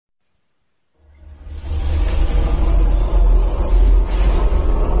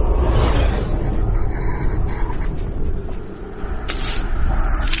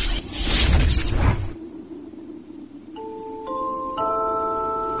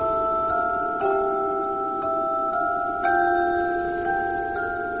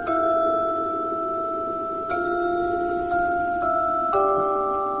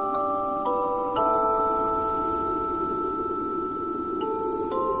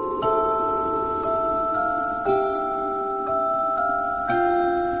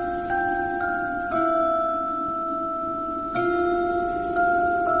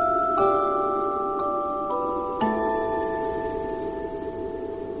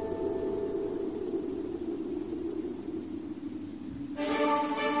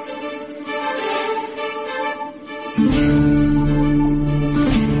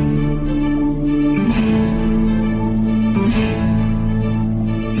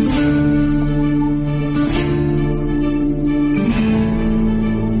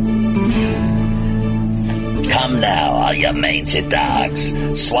Come now, all you mangy dogs.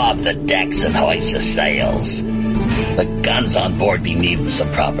 Swab the decks and hoist the sails. The guns on board be needing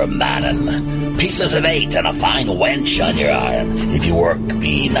some proper manning. Pieces of 8 and a fine wench on your arm. If you work,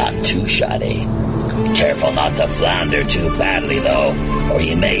 be not too shoddy. Careful not to flounder too badly, though, or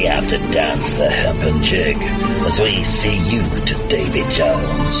you may have to dance the hempen jig as we see you to Davy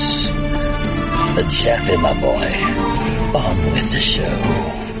Jones. Jeffy, my boy, on with the show.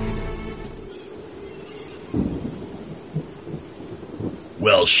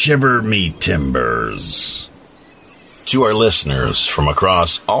 Well, shiver me timbers. To our listeners from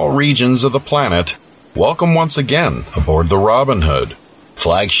across all regions of the planet, welcome once again aboard the Robin Hood,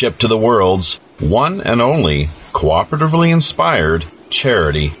 flagship to the world's one and only cooperatively inspired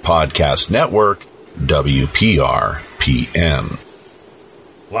charity podcast network, WPRPN.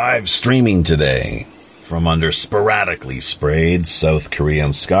 Live streaming today from under sporadically sprayed South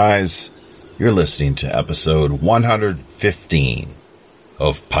Korean skies, you're listening to episode 115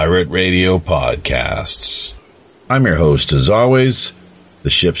 of Pirate Radio Podcasts. I'm your host, as always, the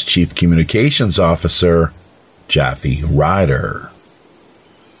ship's Chief Communications Officer, Jaffe Ryder.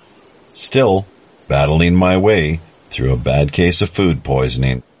 Still battling my way through a bad case of food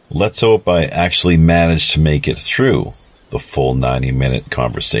poisoning. Let's hope I actually manage to make it through the full 90-minute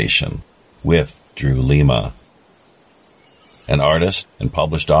conversation with Drew Lima. An artist and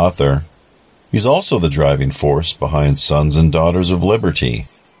published author, he's also the driving force behind Sons and Daughters of Liberty,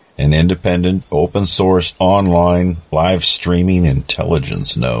 an independent, open-source, online, live-streaming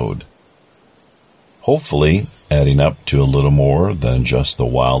intelligence node. Hopefully, adding up to a little more than just the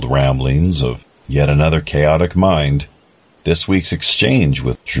wild ramblings of yet another chaotic mind, this week's exchange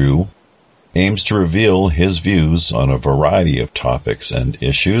with Drew aims to reveal his views on a variety of topics and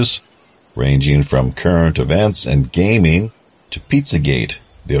issues, ranging from current events and gaming to Pizzagate,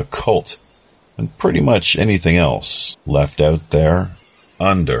 the occult, and pretty much anything else left out there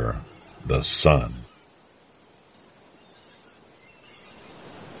under the sun.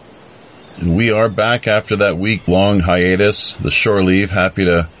 And we are back after that week-long hiatus, the shore leave, happy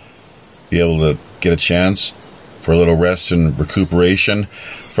to be able to get a chance for a little rest and recuperation.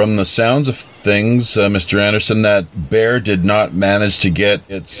 From the sounds of things, Mr. Anderson, that bear did not manage to get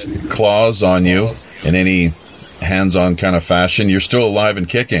its claws on you in any hands-on kind of fashion. You're still alive and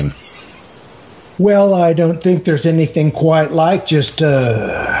kicking. Well, I don't think there's anything quite like just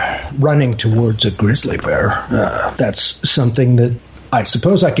running towards a grizzly bear. That's something that I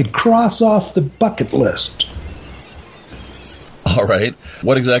suppose I could cross off the bucket list. All right.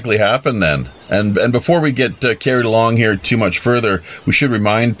 What exactly happened then? And before we get carried along here too much further, we should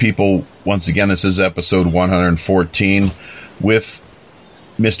remind people, once again, this is episode 114 with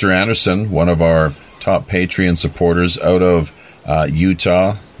Mr. Anderson, one of our top Patreon supporters out of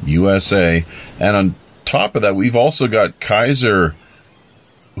Utah, USA. And on top of that, we've also got Kaiser,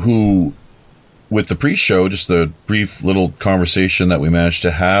 who, with the pre-show, just the brief little conversation that we managed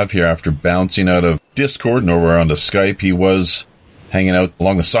to have here after bouncing out of Discord and over onto Skype, he was hanging out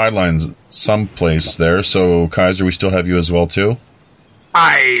along the sidelines someplace there. So, Kaiser, we still have you as well, too?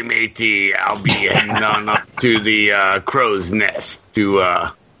 Aye, matey. I'll be heading on up to the crow's nest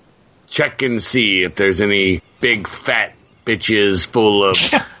to check and see if there's any big fat bitches full of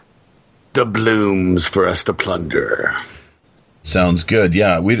doubloons for us to plunder. Sounds good.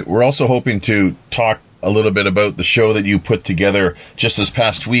 Yeah, we're also hoping to talk a little bit about the show that you put together just this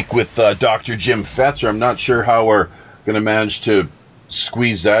past week with Dr. Jim Fetzer. I'm not sure how we're going to manage to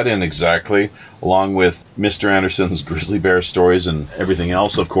squeeze that in exactly, along with Mr. Anderson's grizzly bear stories and everything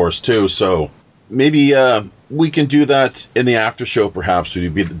else, of course, too. So maybe we can do that in the after show, perhaps,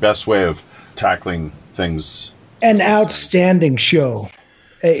 would be the best way of tackling things. An outstanding show.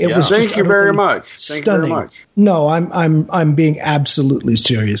 It was Thank you very much. Thank you very much. No, I'm being absolutely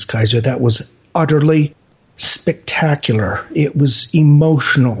serious, Kaiser. That was utterly spectacular. It was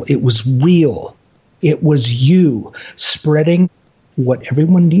emotional. It was real. It was you spreading what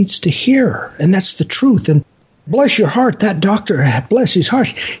everyone needs to hear, and that's the truth. And bless your heart, that doctor, bless his heart,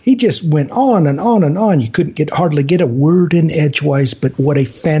 he just went on and on and on. You couldn't hardly get a word in edgewise, but what a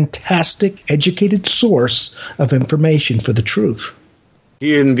fantastic, educated source of information for the truth.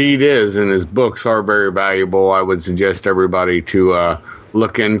 He indeed is, and his books are very valuable. I would suggest everybody to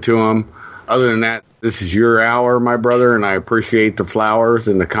look into them. Other than that, this is your hour, my brother, and I appreciate the flowers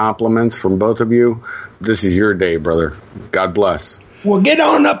and the compliments from both of you. This is your day, brother. God bless. Well, get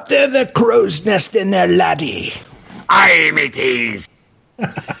on up there, the crow's nest in there, laddie. Aye, mateys.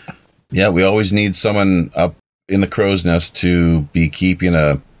 Yeah, we always need someone up in the crow's nest to be keeping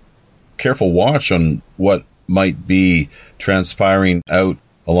a careful watch on what might be transpiring out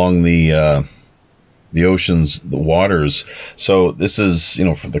along the oceans, the waters. So this is,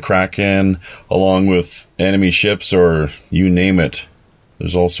 for the Kraken, along with enemy ships or you name it.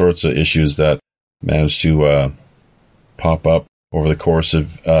 There's all sorts of issues that manage to pop up over the course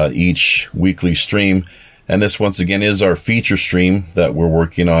of each weekly stream. And this, once again, is our feature stream that we're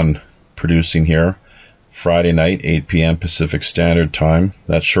working on producing here. Friday night, 8 p.m. Pacific Standard Time.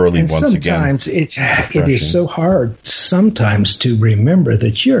 That's surely and once sometimes again. Sometimes it is so hard sometimes to remember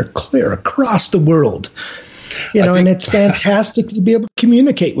that you're clear across the world. And it's fantastic to be able to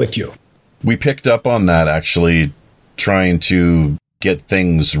communicate with you. We picked up on that, actually, trying to get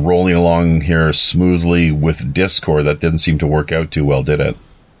things rolling along here smoothly with Discord. That didn't seem to work out too well, did it?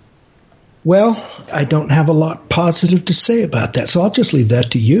 Well, I don't have a lot positive to say about that, so I'll just leave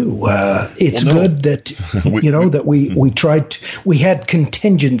that to you. It's good that that we tried. We had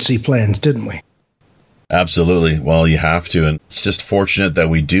contingency plans, didn't we? Absolutely. Well, you have to, and it's just fortunate that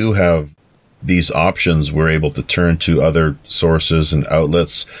we do have these options. We're able to turn to other sources and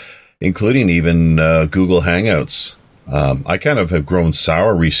outlets, including even Google Hangouts. I kind of have grown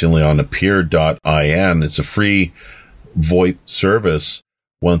sour recently on appear.in. It's a free VoIP service.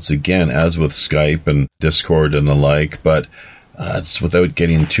 Once again, as with Skype and Discord and the like, but it's without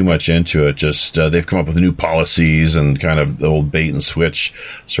getting too much into it. Just they've come up with new policies and kind of the old bait and switch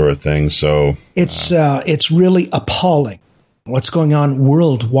sort of thing. So it's really appalling what's going on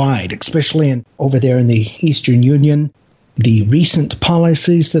worldwide, especially over there in the Eastern Union. The recent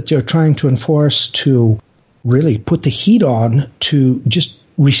policies that they're trying to enforce to really put the heat on to just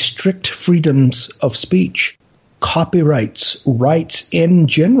restrict freedoms of speech. Copyrights, rights in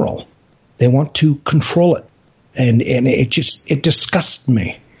general. They want to control it. And it disgusts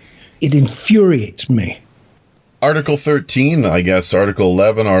me. It infuriates me. Article 13, I guess, Article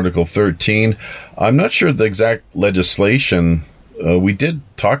 11, Article 13. I'm not sure the exact legislation. We did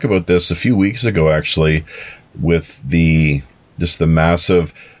talk about this a few weeks ago, actually, with the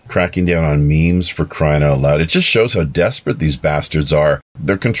massive cracking down on memes, for crying out loud. It just shows how desperate these bastards are.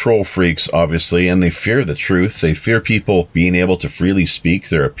 They're control freaks, obviously, and they fear the truth. They fear people being able to freely speak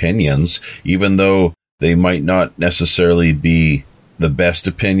their opinions, even though they might not necessarily be the best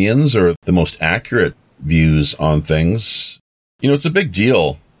opinions or the most accurate views on things. It's a big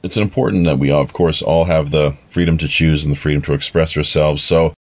deal. It's important that we, of course, all have the freedom to choose and the freedom to express ourselves.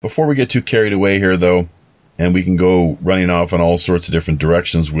 So before we get too carried away here, though, and we can go running off in all sorts of different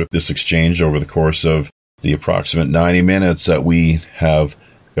directions with this exchange over the course of the approximate 90 minutes that we have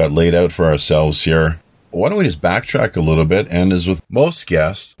got laid out for ourselves here. Why don't we just backtrack a little bit? And as with most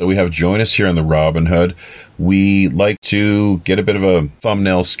guests that we have join us here in the Robin Hood, we like to get a bit of a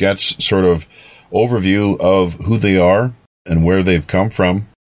thumbnail sketch sort of overview of who they are and where they've come from,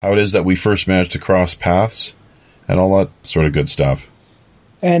 how it is that we first managed to cross paths, and all that sort of good stuff.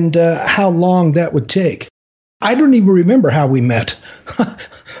 And how long that would take. I don't even remember how we met,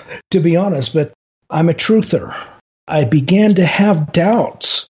 to be honest, but I'm a truther. I began to have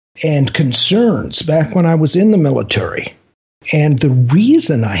doubts and concerns back when I was in the military. And the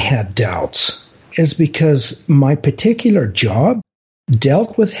reason I had doubts is because my particular job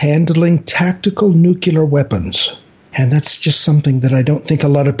dealt with handling tactical nuclear weapons. And that's just something that I don't think a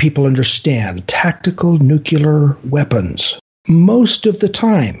lot of people understand. Tactical nuclear weapons. Most of the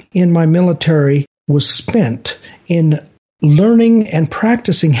time in my military was spent in learning and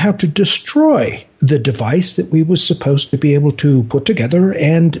practicing how to destroy the device that we were supposed to be able to put together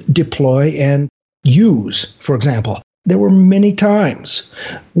and deploy and use. For example, there were many times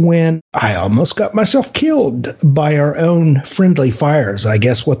when I almost got myself killed by our own friendly fires, I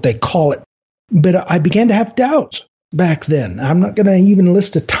guess what they call it. But I began to have doubts back then. I'm not going to even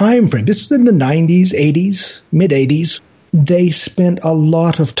list a time frame. This is in the 90s, 80s, mid-80s. They spent a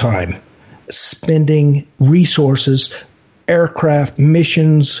lot of time spending resources, aircraft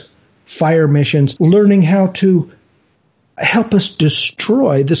missions, fire missions, learning how to help us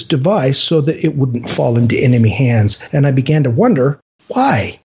destroy this device so that it wouldn't fall into enemy hands. And I began to wonder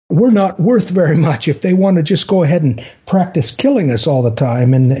why. We're not worth very much if they want to just go ahead and practice killing us all the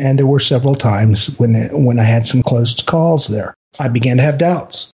time. And there were several times when I had some close calls there. I began to have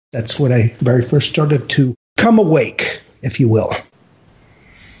doubts. That's when I very first started to come awake, if you will.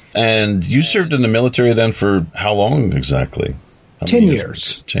 And you served in the military then for how long exactly? 10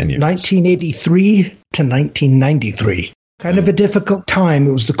 years. 10 years. 1983 to 1993. Kind of a difficult time.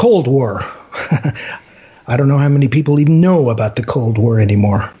 It was the Cold War. I don't know how many people even know about the Cold War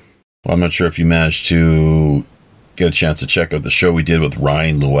anymore. Well, I'm not sure if you managed to get a chance to check out the show we did with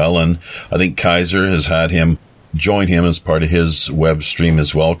Ryan Llewellyn. I think Kaiser has had him join him as part of his web stream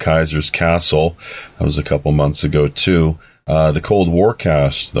as well, Kaiser's Castle. That was a couple months ago, too. The Cold War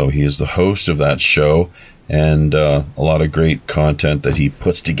Cast, though, he is the host of that show, and a lot of great content that he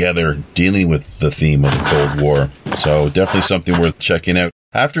puts together dealing with the theme of the Cold War. So definitely something worth checking out.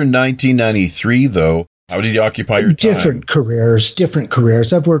 After 1993, though, how did you occupy your time? Different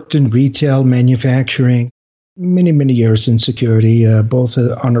careers. I've worked in retail, manufacturing, many, many years in security, both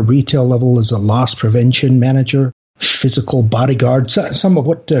on a retail level as a loss prevention manager, physical bodyguard, some of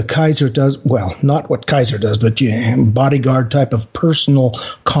what Kaiser does. Well, not what Kaiser does, but bodyguard type of personal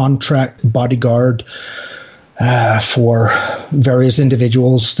contract bodyguard for various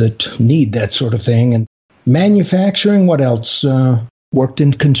individuals that need that sort of thing. And manufacturing, what else? Worked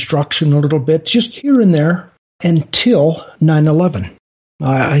in construction a little bit, just here and there, until 9/11.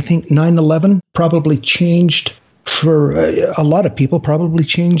 I think 9/11 probably changed, for a lot of people, probably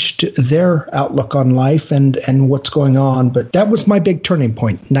changed their outlook on life and what's going on. But that was my big turning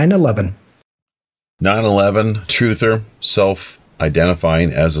point, 9/11. 9/11, truther,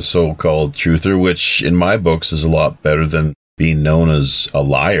 self-identifying as a so-called truther, which in my books is a lot better than being known as a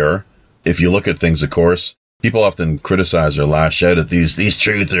liar. If you look at things, of course, people often criticize or lash out at these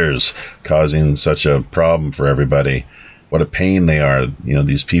truthers causing such a problem for everybody. What a pain they are,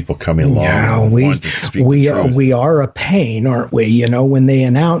 these people coming along. Yeah, we are a pain, aren't we? When they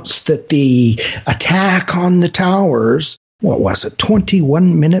announced that the attack on the towers,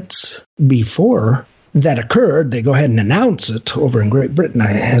 21 minutes before that occurred, they go ahead and announce it over in Great Britain,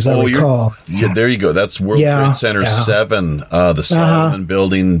 as I recall. Yeah, there you go. That's World Trade Center 7, the Solomon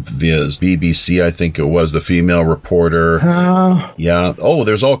Building, via BBC, I think it was, the female reporter. Yeah. Oh,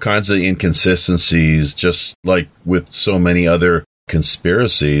 there's all kinds of inconsistencies, just like with so many other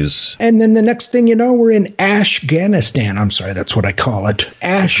conspiracies. And then the next thing you know, we're in Ashghanistan. I'm sorry, that's what I call it.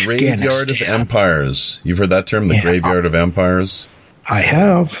 Ashghanistan. Graveyard of Empires. You've heard that term, the Graveyard of Empires? I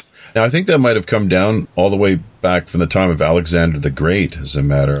have. Now, I think that might have come down all the way back from the time of Alexander the Great, as a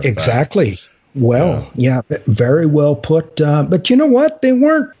matter of Exactly. Fact. Well, yeah, very well put. But you know what? They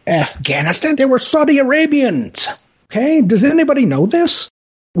weren't Afghanistan. They were Saudi Arabians. Okay? Does anybody know this?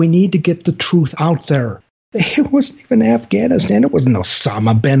 We need to get the truth out there. It wasn't even Afghanistan. It wasn't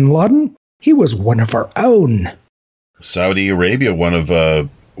Osama bin Laden. He was one of our own. Saudi Arabia, one of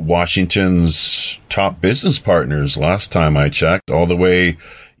Washington's top business partners last time I checked, all the way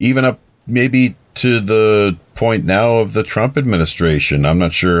even up maybe to the point now of the Trump administration. I'm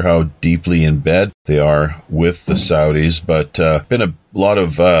not sure how deeply in bed they are with the Saudis, but been a lot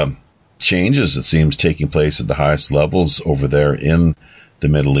of changes, it seems, taking place at the highest levels over there in the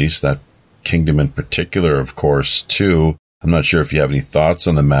Middle East, that kingdom in particular, of course, too. I'm not sure if you have any thoughts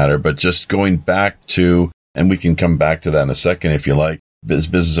on the matter, but just going back to, and we can come back to that in a second if you like, this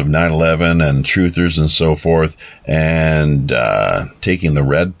business of 9/11 and truthers and so forth, and taking the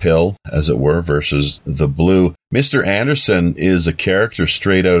red pill, as it were, versus the blue. Mr. Anderson is a character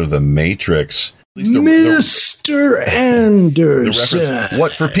straight out of the Matrix. Mr. Anderson.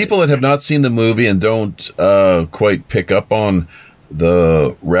 What, for people that have not seen the movie and don't quite pick up on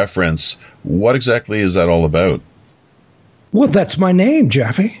the reference, what exactly is that all about? Well, that's my name,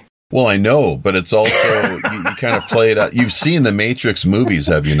 Jeffy. Well, I know, but it's also, you kind of play it out. You've seen the Matrix movies,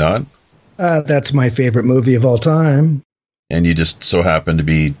 have you not? That's my favorite movie of all time. And you just so happen to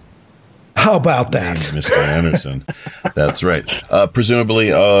be... How about that? Mr. Anderson. That's right.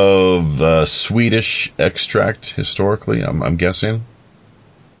 Presumably of Swedish extract, historically, I'm guessing?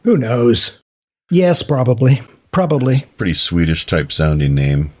 Who knows? Yes, probably. Pretty Swedish type sounding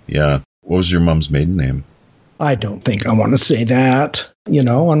name, yeah. What was your mom's maiden name? I don't think I want to say that,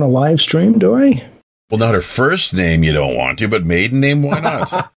 on a live stream, do I? Well, not her first name you don't want to, but maiden name, why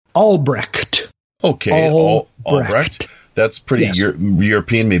not? Albrecht. Okay, Albrecht. That's pretty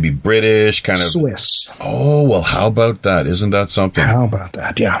European, maybe British, kind of... Swiss. Oh, well, how about that? Isn't that something? How about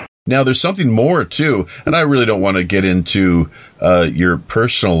that, yeah. Now, there's something more, too, and I really don't want to get into your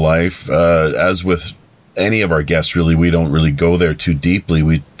personal life. As with any of our guests, really, we don't really go there too deeply.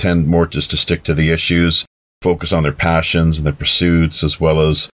 We tend more just to stick to the issues, focus on their passions and their pursuits, as well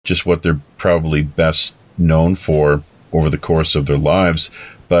as just what they're probably best known for over the course of their lives.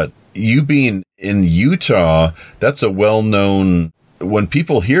 But you being in Utah, that's a well-known... When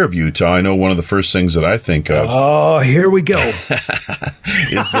people hear of Utah, I know one of the first things that I think of... Oh, here we go.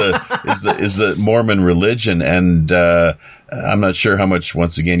 is the Mormon religion. And I'm not sure how much,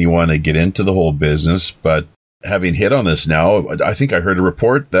 once again, you want to get into the whole business, but having hit on this now, I think I heard a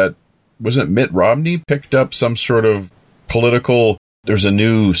report that, wasn't Mitt Romney picked up some sort of political there's a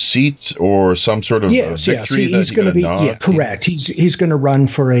new seat or some sort of victory. He's going to be correct. He's going to run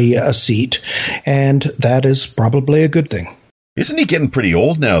for a seat, and that is probably a good thing. Isn't he getting pretty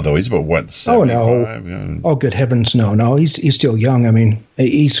old now, though? He's about, what, 75? Oh, good heavens, no. He's still young. I mean,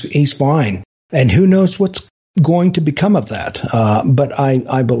 he's fine. And who knows what's going to become of that. But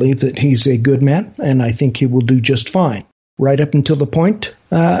I believe that he's a good man, and I think he will do just fine. Right up until the point,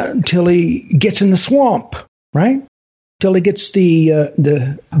 until he gets in the swamp, right? Till he gets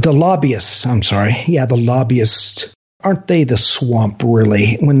the lobbyists. I'm sorry. Yeah, the lobbyists. Aren't they the swamp,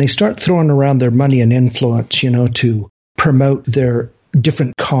 really? When they start throwing around their money and influence, to promote their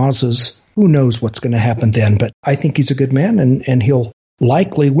different causes, who knows what's going to happen then? But I think he's a good man, and he'll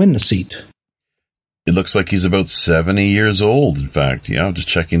likely win the seat. It looks like he's about 70 years old, in fact. Yeah, I'm just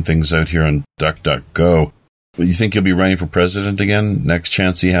checking things out here on DuckDuckGo. You think he'll be running for president again, next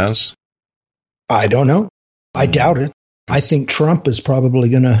chance he has? I don't know. I doubt it. I think Trump is probably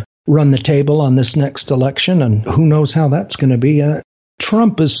going to run the table on this next election, and who knows how that's going to be.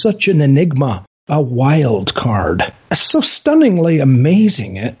 Trump is such an enigma, a wild card. So stunningly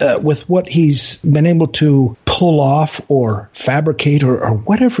amazing with what he's been able to pull off or fabricate or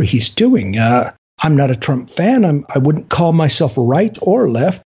whatever he's doing. I'm not a Trump fan. I wouldn't call myself right or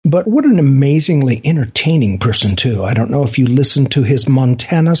left. But what an amazingly entertaining person, too. I don't know if you listened to his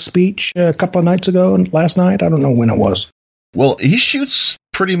Montana speech a couple of nights ago and last night. I don't know when it was. Well, he shoots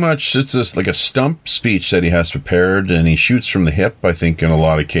pretty much, it's just like a stump speech that he has prepared, and he shoots from the hip, I think, in a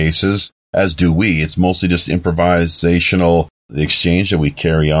lot of cases, as do we. It's mostly just improvisational exchange that we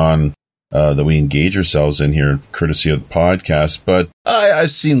carry on, that we engage ourselves in here, courtesy of the podcast. But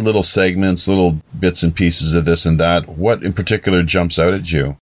I've seen little segments, little bits and pieces of this and that. What in particular jumps out at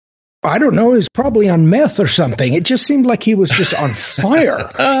you? I don't know. He's probably on meth or something. It just seemed like he was just on fire.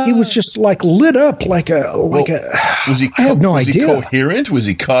 He was just like lit up like a. Was he? I have no idea. Was he coherent? Was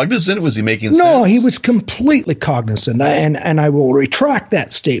he cognizant? Was he making sense? No, he was completely cognizant, and I will retract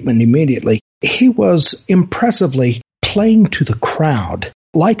that statement immediately. He was impressively playing to the crowd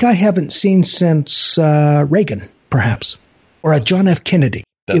like I haven't seen since Reagan, perhaps, or a John F. Kennedy.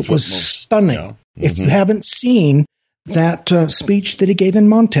 It was stunning. Yeah. Mm-hmm. If you haven't seen that speech that he gave in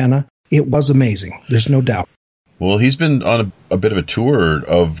Montana, it was amazing. There's no doubt. Well, he's been on a bit of a tour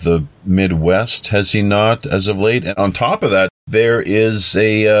of the Midwest, has he not, as of late? And on top of that, there is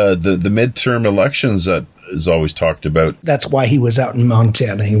the midterm elections that is always talked about. That's why he was out in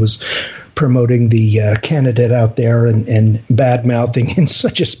Montana. He was promoting the candidate out there and bad-mouthing in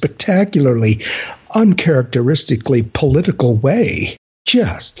such a spectacularly, uncharacteristically political way.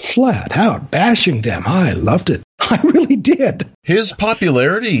 Just flat out bashing them. I loved it. I really did. His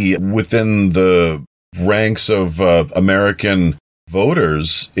popularity within the ranks of American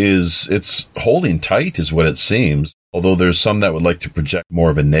voters it's holding tight, is what it seems. Although there's some that would like to project more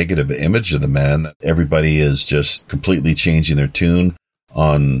of a negative image of the man, that everybody is just completely changing their tune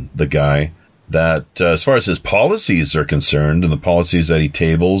on the guy. That as far as his policies are concerned, and the policies that he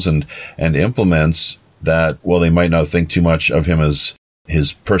tables and implements, that while they might not think too much of him as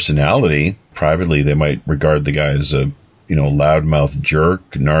his personality, privately they might regard the guy as a loudmouth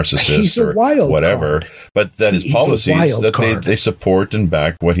jerk, narcissist, or whatever. But that his policies, that they support and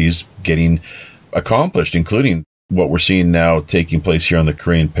back what he's getting accomplished, including what we're seeing now taking place here on the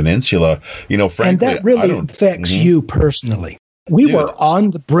Korean Peninsula. Frankly, and that really affects you personally. We were on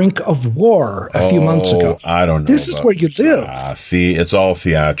the brink of war a few months ago. I don't know. This is where you live. It's all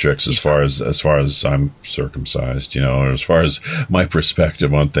theatrics as far as I'm circumcised, or as far as my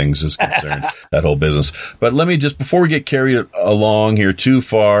perspective on things is concerned, that whole business. But let me just, before we get carried along here too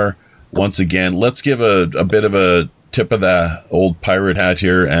far, once again, let's give a bit of a tip of the old pirate hat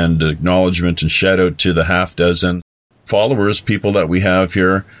here and acknowledgement and shout out to the half dozen followers, people that we have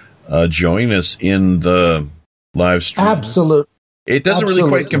here join us in the live stream. Absolutely. It doesn't really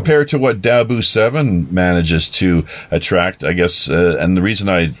quite compare to what Dabu 7 manages to attract, I guess. And the reason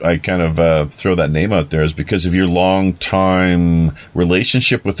I kind of throw that name out there is because of your long-time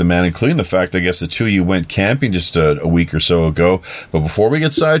relationship with the man, including the fact, I guess, the two of you went camping just a week or so ago. But before we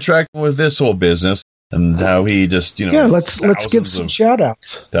get sidetracked with this whole business and how he just, let's give some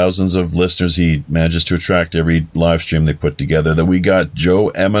shout-outs. Thousands of listeners he manages to attract every live stream they put together. That we got Joe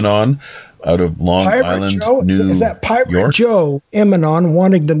Emanon out of Long Island, New Is that Pirate York? Joe Emanon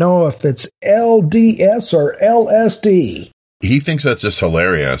wanting to know if it's LDS or LSD? He thinks that's just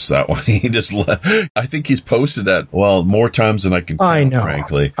hilarious, that one. I think he's posted that, more times than I can count, I know.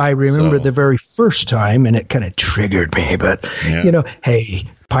 Frankly. I remember the very first time, and it kind of triggered me. But, hey,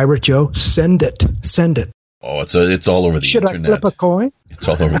 Pirate Joe, send it. Oh, it's all over the internet. Should I flip a coin? It's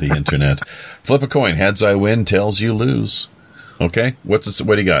all over the internet. Flip a coin. Heads I win, tails you lose. Okay. What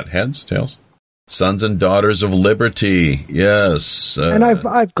do you got? Heads? Tails? Sons and Daughters of Liberty. Yes. And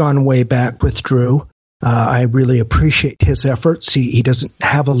I've gone way back with Drew. I really appreciate his efforts. He doesn't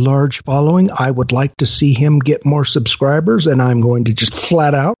have a large following. I would like to see him get more subscribers, and I'm going to just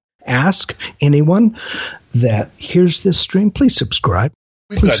flat out ask anyone that hears this stream, please subscribe.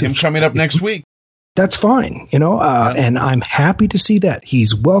 We've got him coming up next week. That's fine, and I'm happy to see that.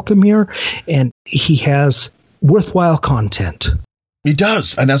 He's welcome here, and he has worthwhile content. He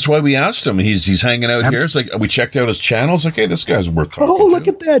does, and that's why we asked him. He's hanging out here. It's like we checked out his channels. Okay, this guy's worth talking to. Oh, look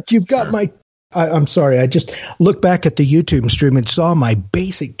at that. You've got my... I'm sorry. I just looked back at the YouTube stream and saw my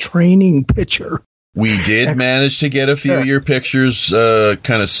basic training picture. We did manage to get a few of your pictures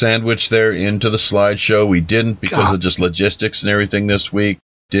kind of sandwiched there into the slideshow. We didn't because of just logistics and everything this week.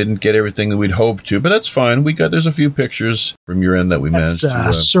 Didn't get everything that we'd hoped to, but that's fine. There's a few pictures from your end that we managed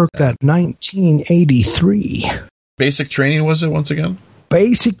to... circa 1983. Basic training, was it, once again?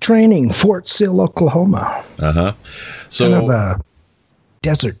 Basic training, Fort Sill, Oklahoma. Uh-huh. So, kind of a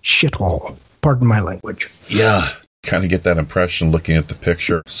desert shithole. Pardon my language. Yeah, kind of get that impression looking at the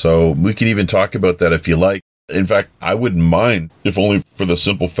picture. So we could even talk about that if you like. In fact, I wouldn't mind, if only for the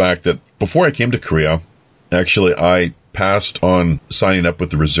simple fact that before I came to Korea, actually I passed on signing up with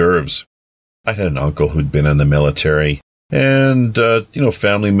the reserves. I had an uncle who'd been in the military and,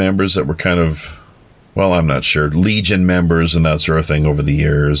 family members that were kind of, well, I'm not sure, Legion members and that sort of thing over the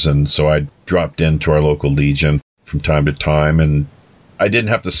years. And so I dropped into our local Legion from time to time, and I didn't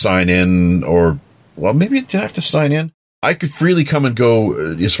have to sign in, or, well, maybe I didn't have to sign in. I could freely come and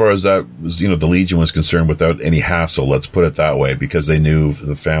go as far as that was, the Legion was concerned without any hassle, let's put it that way, because they knew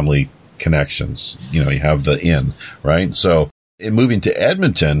the family connections. You have the in, right? So in moving to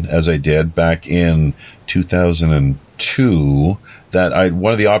Edmonton, as I did back in 2002,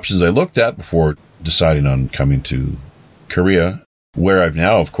 one of the options I looked at before deciding on coming to Korea, where I've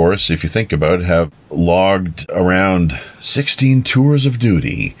now, of course, if you think about it, have logged around 16 tours of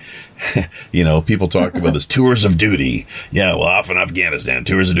duty. People talk about this tours of duty. Yeah, well, off in Afghanistan,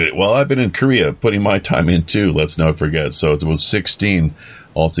 tours of duty. Well, I've been in Korea putting my time in too, let's not forget. So it was 16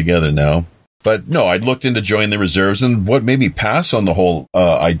 altogether now. But no, I looked into joining the reserves, and what made me pass on the whole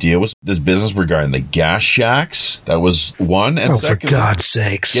idea was this business regarding the gas shacks. That was one. And secondly, for God's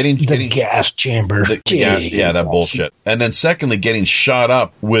sakes, getting gas chamber. That bullshit. And then secondly, getting shot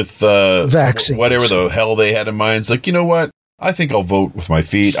up with vaccines, whatever the hell they had in mind. It's like, you know what? I think I'll vote with my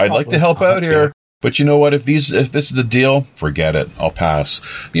feet. I'd like to help out here. But you know what? If this is the deal, forget it. I'll pass.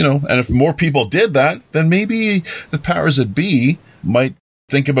 And if more people did that, then maybe the powers that be might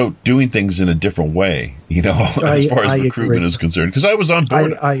think about doing things in a different way, as far as recruitment is concerned. Because I was on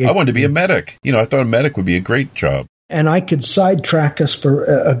board. I wanted to be a medic. I thought a medic would be a great job. And I could sidetrack us for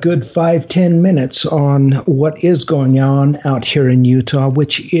a good 5-10 minutes on what is going on out here in Utah,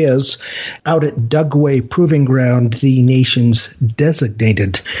 which is out at Dugway Proving Ground, the nation's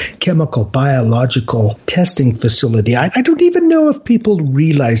designated chemical biological testing facility. I don't even know if people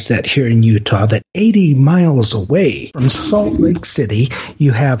realize that here in Utah, that 80 miles away from Salt Lake City,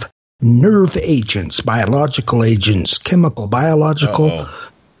 you have nerve agents, biological agents, chemical, biological,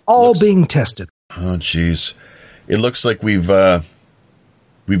 being tested. Oh, jeez. It looks like we've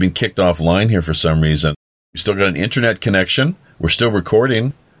been kicked offline here for some reason. We still got an internet connection. We're still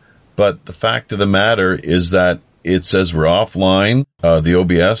recording, but the fact of the matter is that it says we're offline. The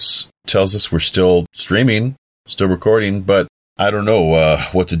OBS tells us we're still streaming, still recording, but I don't know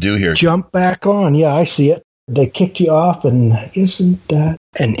what to do here. Jump back on. Yeah, I see it. They kicked you off, and isn't that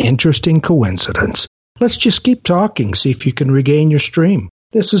an interesting coincidence? Let's just keep talking, see if you can regain your stream.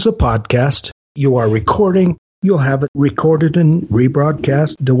 This is a podcast. You are recording. You'll have it recorded and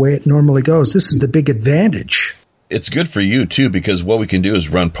rebroadcast the way it normally goes. This is the big advantage. It's good for you, too, because what we can do is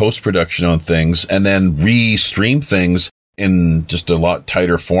run post-production on things and then re-stream things in just a lot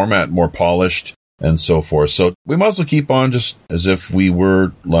tighter format, more polished, and so forth. So we might as well keep on just as if we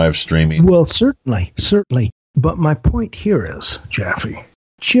were live streaming. Well, certainly. But my point here is, Jaffe,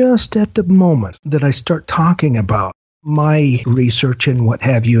 just at the moment that I start talking about my research and what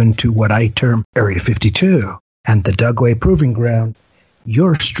have you into what I term Area 52, and the Dugway Proving Ground,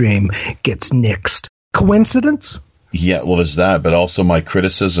 your stream gets nixed. Coincidence? Yeah, well, there's that, but also my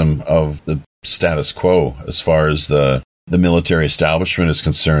criticism of the status quo as far as the military establishment is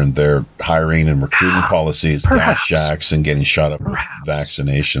concerned. Their hiring and recruiting policies, gas shacks, and getting shot up with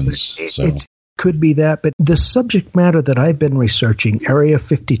vaccinations. It could be that, but the subject matter that I've been researching, Area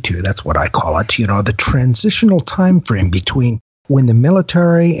 52, that's what I call it, the transitional time frame between when the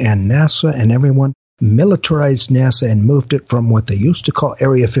military and NASA and everyone militarized NASA and moved it from what they used to call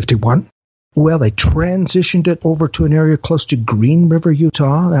Area 51 Well, they transitioned it over to an area close to Green River,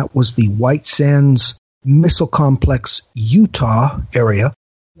 Utah. That was the White Sands Missile Complex, Utah area,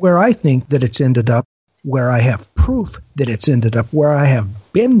 where I think that it's ended up, where I have proof that it's ended up, where I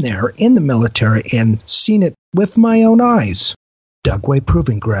have been there in the military and seen it with my own eyes. Dugway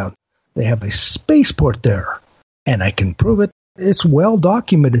Proving Ground. They have a spaceport there, and I can prove it. It's well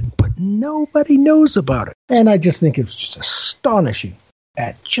documented, but nobody knows about it. And I just think it's just astonishing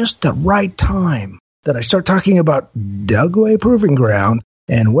at just the right time that I start talking about Dugway Proving Ground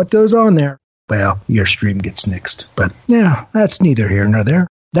and what goes on there. Well, your stream gets nixed. But yeah, that's neither here nor there.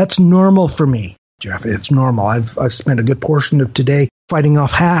 That's normal for me, Jeff. It's normal. I've spent a good portion of today fighting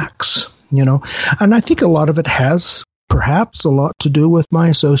off hacks, and I think a lot of it has perhaps a lot to do with my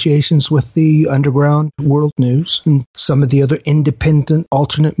associations with the Underground World News and some of the other independent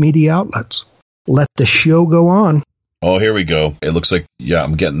alternate media outlets. Let the show go on. Oh, here we go. It looks like,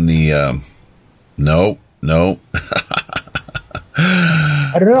 I'm getting the, no.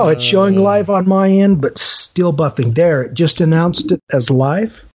 I don't know. It's showing live on my end, but still buffing. There, it just announced it as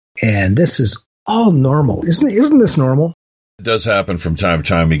live, and this is all normal. Isn't this normal? It does happen from time to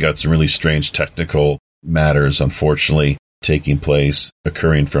time. We got some really strange technical matters, unfortunately, taking place,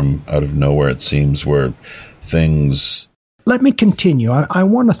 occurring from out of nowhere, it seems, where things... Let me continue. I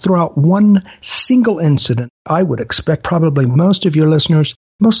want to throw out one single incident I would expect probably most of your listeners,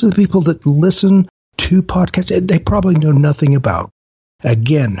 most of the people that listen to podcasts, they probably know nothing about.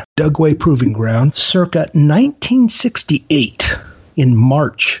 Again, Dugway Proving Ground, circa 1968, in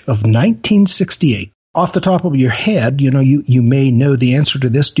March of 1968. Off the top of your head, you may know the answer to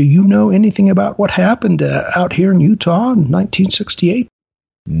this. Do you know anything about what happened out here in Utah in 1968?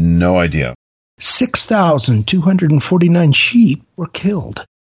 No idea. 6,249 sheep were killed.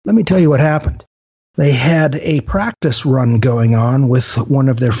 Let me tell you what happened. They had a practice run going on with one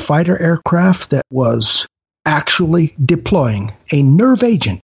of their fighter aircraft that was actually deploying a nerve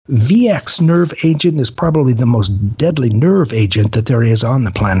agent. VX nerve agent is probably the most deadly nerve agent that there is on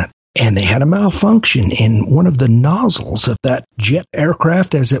the planet. And they had a malfunction in one of the nozzles of that jet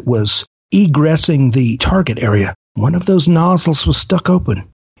aircraft as it was egressing the target area. One of those nozzles was stuck open.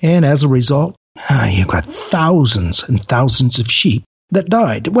 And as a result, you've got thousands and thousands of sheep that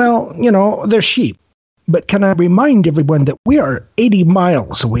died. Well, they're sheep. But can I remind everyone that we are 80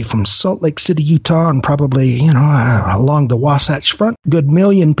 miles away from Salt Lake City, Utah, and probably, along the Wasatch Front, good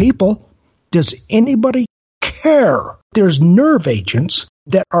million people. Does anybody care? There's nerve agents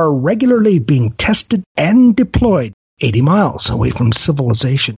that are regularly being tested and deployed 80 miles away from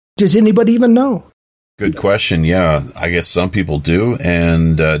civilization. Does anybody even know? Good question. Yeah, I guess some people do.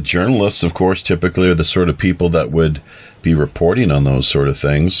 And journalists, of course, typically are the sort of people that would be reporting on those sort of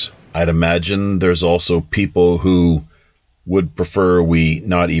things. I'd imagine there's also people who would prefer we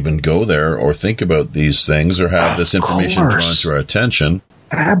not even go there or think about these things or have this information drawn to our attention.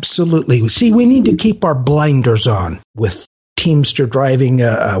 Absolutely. See, we need to keep our blinders on with teamster driving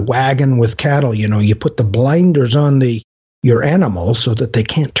a wagon with cattle. You put the blinders on your animal so that they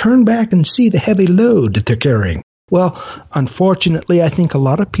can't turn back and see the heavy load that they're carrying. Well, unfortunately, I think a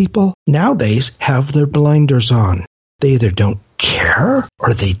lot of people nowadays have their blinders on. They either don't care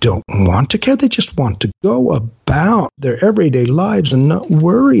or they don't want to care. They just want to go about their everyday lives and not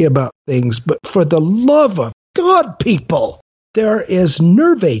worry about things. But for the love of God, people, there is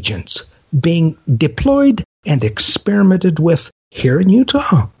nerve agents being deployed and experimented with here in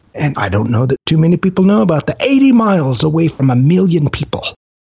Utah. And I don't know that too many people know about the 80 miles away from 1 million people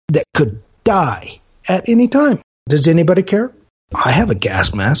that could die at any time. Does anybody care? I have a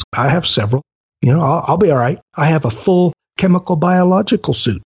gas mask. I have several. I'll be all right. I have a full chemical biological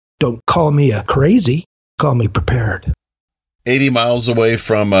suit. Don't call me a crazy. Call me prepared. 80 miles away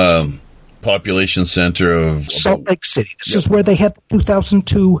from a population center of Salt Lake City. This is where they had the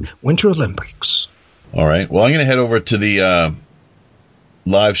 2002 Winter Olympics. All right. Well, I'm going to head over to the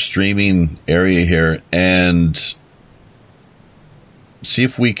live streaming area here and see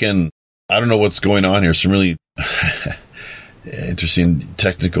if we can, I don't know what's going on here, some really interesting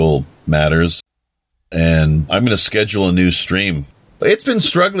technical matters, and I'm going to schedule a new stream. It's been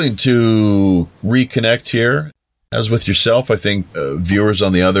struggling to reconnect here. As with yourself, I think viewers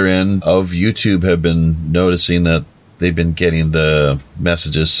on the other end of YouTube have been noticing that they've been getting the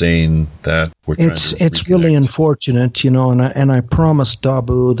messages saying that we're trying to It's really unfortunate, and I promised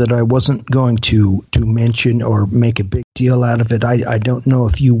Dabu that I wasn't going to mention or make a big deal out of it. I don't know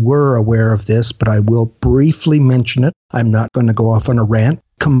if you were aware of this, but I will briefly mention it. I'm not going to go off on a rant.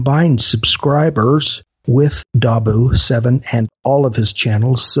 Combined subscribers with Dabu 7 and all of his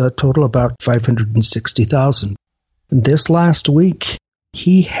channels total about 560,000. This last week,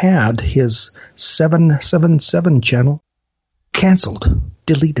 he had his 777 channel canceled,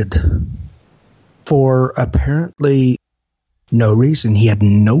 deleted, for apparently no reason. He had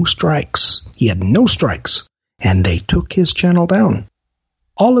no strikes. And they took his channel down.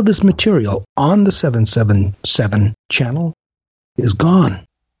 All of his material on the 777 channel is gone.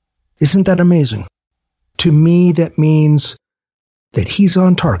 Isn't that amazing? To me, that means that he's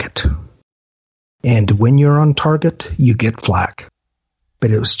on target. And when you're on target, you get flack. But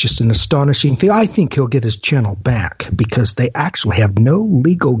it was just an astonishing thing. I think he'll get his channel back because they actually have no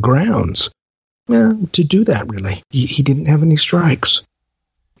legal grounds to do that, really. He didn't have any strikes.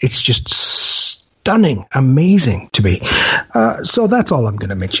 It's just stunning, amazing to me. So that's all I'm going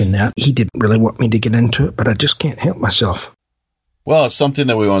to mention that. He didn't really want me to get into it, but I just can't help myself. Well, something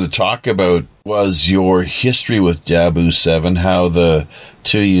that we wanted to talk about was your history with Dabu 7, how the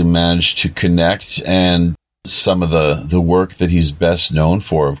two of you managed to connect, and some of the work that he's best known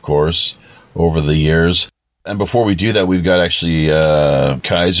for, of course, over the years. And before we do that, we've got actually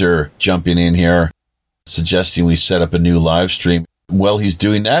Kaiser jumping in here, suggesting we set up a new live stream. While he's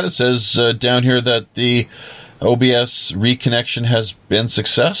doing that, it says down here that the OBS reconnection has been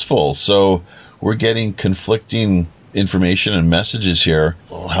successful. So we're getting conflicting information and messages here.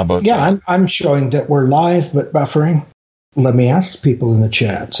 Well, how about that? I'm showing that we're live but buffering. Let me ask people in the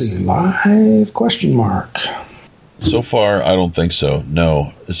chat. See, live question mark. So far, I don't think so.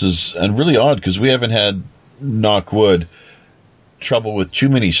 No. This is and really odd because we haven't had, knock wood, trouble with too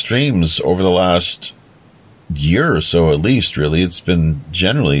many streams over the last year or so, at least, really. It's been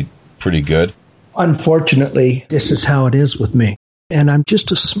generally pretty good. Unfortunately, this is how it is with me. And I'm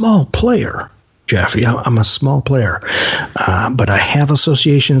just a small player, Jaffe. I'm a small player. But I have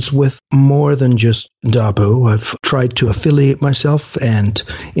associations with more than just Dabu. I've tried to affiliate myself and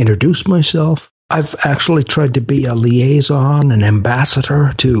introduce myself. I've actually tried to be a liaison, an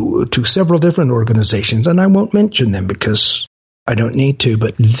ambassador to several different organizations. And I won't mention them because I don't need to.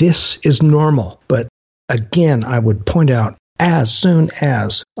 But this is normal. But again, I would point out, as soon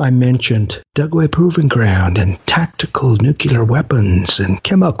as I mentioned Dugway Proving Ground and tactical nuclear weapons and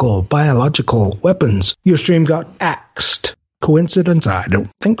chemical, biological weapons, your stream got axed. Coincidence? I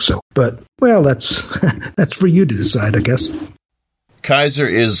don't think so. But, well, that's for you to decide, I guess. Kaiser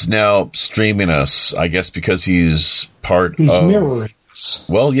is now streaming us, I guess because he's mirroring us.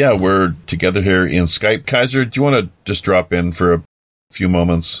 Well, yeah, we're together here in Skype. Kaiser, do you want to just drop in for a few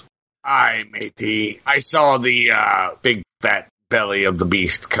moments? Hi, matey. I saw the big fat belly of the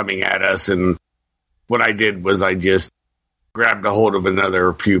beast coming at us, and what I did was I just grabbed a hold of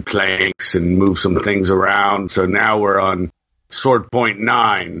another few planks and moved some things around. So now we're on Sword Point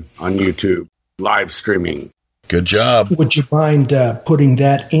 9 on YouTube, live streaming. Good job. Would you mind putting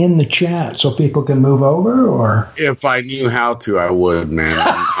that in the chat so people can move over? Or if I knew how to, I would, man.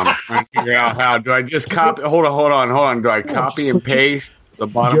 I'm trying to figure out how. Do I just copy? Hold on. Do I copy and paste the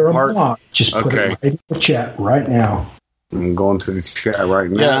bottom part? Just put it right in the chat right now. I'm going to the chat right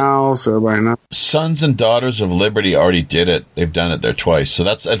now, so everybody knows. Sons and Daughters of Liberty already did it. They've done it there twice. So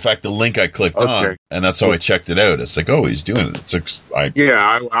that's, in fact, the link I clicked on, and that's how I checked it out. It's like, oh, he's doing it.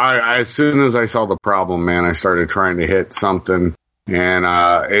 I as soon as I saw the problem, man, I started trying to hit something, and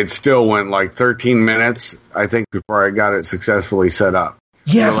it still went like 13 minutes, I think, before I got it successfulay set up.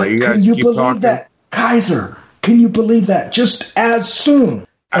 Yeah, but can you believe that? Kaiser, can you believe that? Just as soon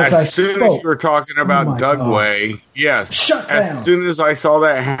as soon as you were talking about Dugway, yes. Shut down. As soon as I saw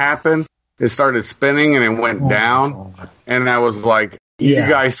that happen, it started spinning and it went down. And I was like, you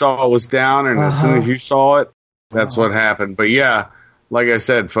guys saw it was down, and as soon as you saw it, that's what happened. But yeah, like I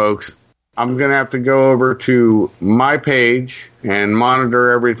said, folks, I'm going to have to go over to my page and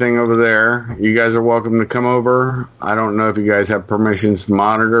monitor everything over there. You guys are welcome to come over. I don't know if you guys have permissions to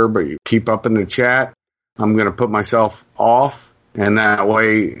monitor, but you keep up in the chat. I'm going to put myself off. And that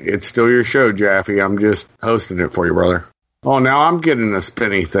way, it's still your show, Jaffe. I'm just hosting it for you, brother. Oh, now I'm getting a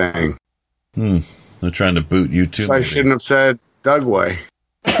spinny thing. They're trying to boot you, too. So I shouldn't have said Dugway.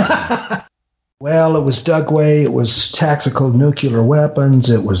 Well, it was Dugway. It was tactical nuclear weapons.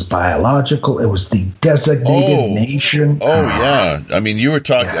 It was biological. It was the designated nation. Oh, yeah. I mean, you were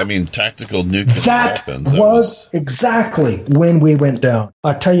talking, tactical nuclear weapons. That was exactly when we went down.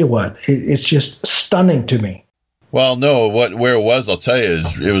 I'll tell you what, it's just stunning to me. Well, no, where it was, I'll tell you,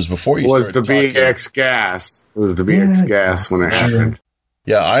 it was before you started talking. BX gas. It was the BX gas when it happened.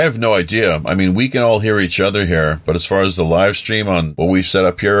 Yeah, I have no idea. I mean, we can all hear each other here, but as far as the live stream on what we set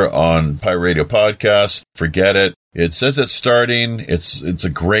up here on Pirate Radio Podcast, forget it. It says it's starting. It's a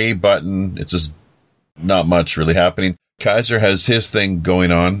gray button. It's just not much really happening. Kaiser has his thing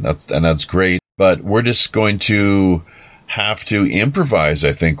going on, and that's great. But we're just going to have to improvise,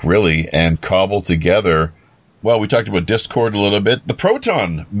 I think, really, and cobble together. Well, we talked about Discord a little bit. The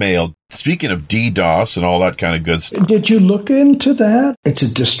Proton Mail, speaking of DDoS and all that kind of good stuff. Did you look into that? It's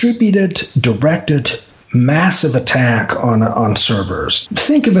a distributed, directed, massive attack on servers.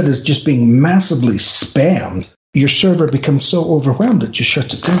 Think of it as just being massively spammed. Your server becomes so overwhelmed it just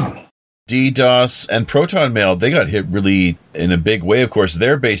shuts it down. DDoS and Proton Mail, they got hit really in a big way. Of course,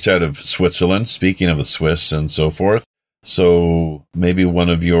 they're based out of Switzerland, speaking of the Swiss and so forth. So maybe one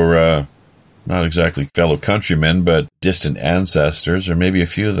of your, not exactly fellow countrymen, but distant ancestors, or maybe a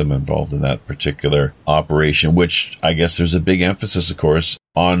few of them involved in that particular operation, which I guess there's a big emphasis, of course,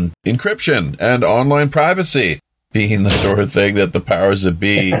 on encryption and online privacy being the sort of thing that the powers that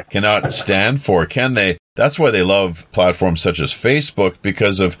be cannot stand for, can they? That's why they love platforms such as Facebook,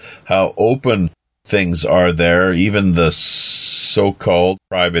 because of how open things are there, even the so-called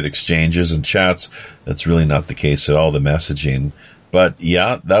private exchanges and chats. That's really not the case at all, the messaging. But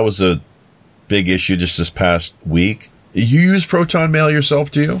yeah, that was a big issue just this past week. You use Proton Mail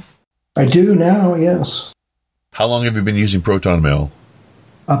yourself, do you? I do now, yes. How long have you been using Proton Mail?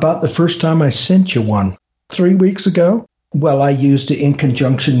 About the first time I sent you one. 3 weeks ago. Well, I used it in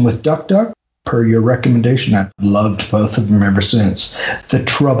conjunction with DuckDuck, per your recommendation. I've loved both of them ever since. The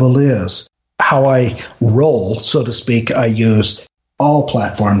trouble is, how I roll, so to speak, I use all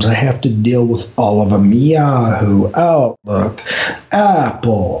platforms. I have to deal with all of them. Yahoo, Outlook,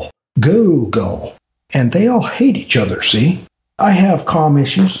 Apple, Google. And they all hate each other, see? I have comm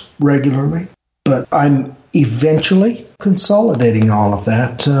issues regularly, but I'm eventually consolidating all of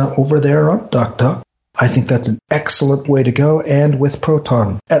that over there on DuckDuck. I think that's an excellent way to go, and with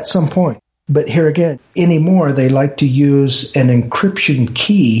Proton at some point. But here again, anymore, they like to use an encryption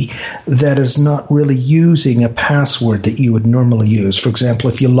key that is not really using a password that you would normally use. For example,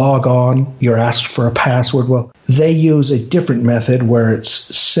 if you log on, you're asked for a password. Well, they use a different method where it's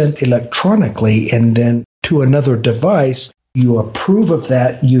sent electronically, and then to another device, you approve of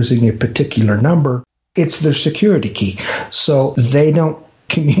that using a particular number. It's their security key. So they don't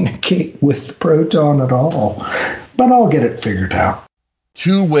communicate with Proton at all. But I'll get it figured out.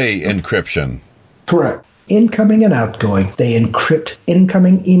 Two-way encryption. Correct. Incoming and outgoing. They encrypt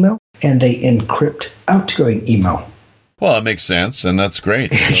incoming email and they encrypt outgoing email. Well, it makes sense, and that's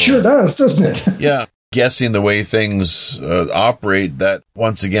great. It sure does, doesn't it? Yeah. Guessing the way things operate, that,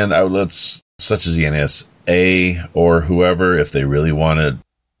 once again, outlets such as the NSA or whoever, if they really want to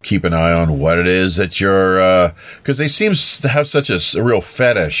keep an eye on what it is that you're, because they seem to have such a real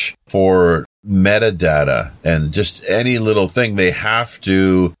fetish for metadata, and just any little thing they have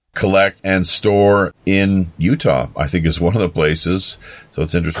to collect and store in Utah, I think, is one of the places. So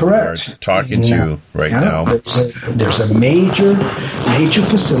it's interesting. Correct. We're talking to you right now. There's a major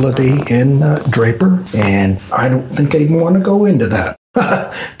facility in Draper, and I don't think I even want to go into that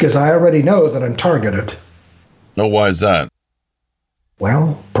because I already know that I'm targeted. Oh, why is that?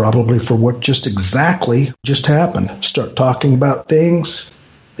 Well, probably for what just happened. Start talking about things,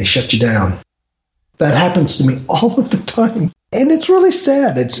 they shut you down. That happens to me all of the time. And it's really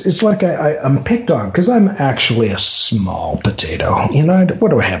sad. It's like I'm picked on because I'm actually a small potato. You know, what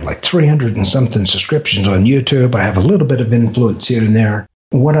do I have, like 300 and something subscriptions on YouTube? I have a little bit of influence here and there.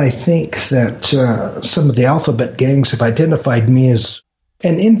 What I think that some of the alphabet gangs have identified me as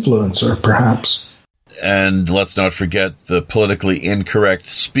an influencer, perhaps. And let's not forget the politically incorrect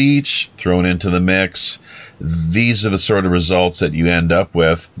speech thrown into the mix. These are the sort of results that you end up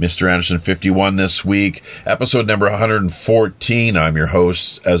with. Mr. Anderson 51 this week, episode number 114. I'm your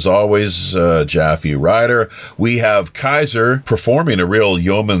host, as always, Jaffe Ryder. We have Kaiser performing a real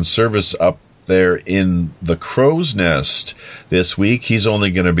yeoman service up there in the Crow's Nest this week. He's only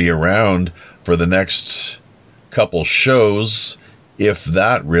going to be around for the next couple shows, if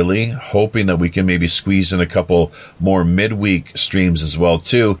that, really, hoping that we can maybe squeeze in a couple more midweek streams as well,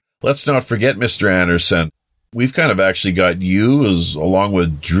 too. Let's not forget, Mr. Anderson, we've kind of actually got you, along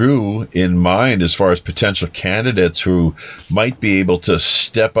with Drew, in mind as far as potential candidates who might be able to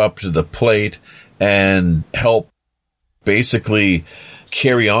step up to the plate and help basically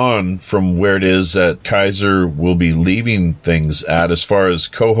carry on from where it is that Kaiser will be leaving things at as far as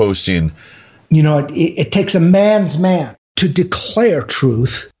co-hosting. You know, it takes a man's man to declare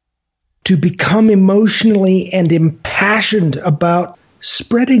truth, to become emotionally and impassioned about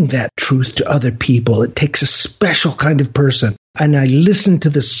spreading that truth to other people. It takes a special kind of person. And I listened to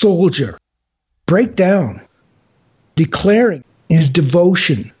the soldier break down, declaring his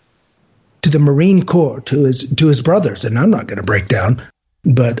devotion to the Marine Corps, to his brothers. And I'm not going to break down,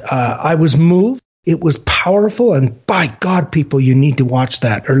 but I was moved. It was powerful. And by God, people, you need to watch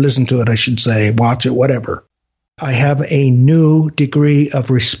that, or listen to it, I should say, watch it, whatever. I have a new degree of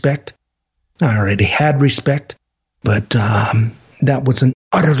respect. I already had respect, but that was an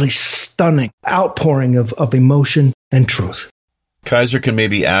utterly stunning outpouring of emotion and truth. Kaiser can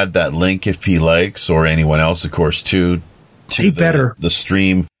maybe add that link if he likes, or anyone else, of course, too, to the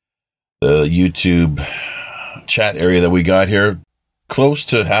stream, the YouTube chat area that we got here. Close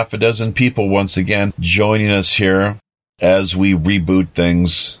to half a dozen people once again joining us here as we reboot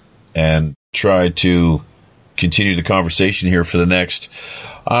things and try to continue the conversation here for the next,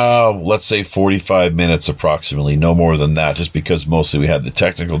 let's say 45 minutes approximately, no more than that, just because mostly we had the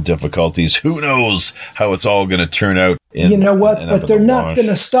technical difficulties. Who knows how it's all going to turn out. You know what? But they're not going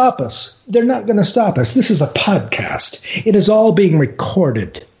to stop us. They're not going to stop us. This is a podcast. It is all being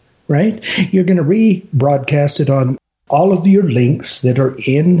recorded, right? You're going to rebroadcast it on all of your links that are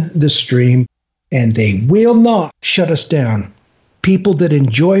in the stream, and they will not shut us down. People that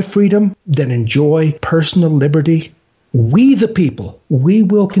enjoy freedom, that enjoy personal liberty, we the people, we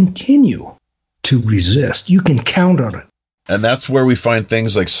will continue to resist. You can count on it. And that's where we find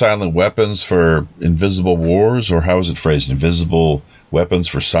things like silent weapons for invisible wars, or how is it phrased? Invisible weapons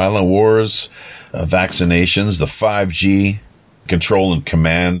for silent wars, vaccinations, the 5G control and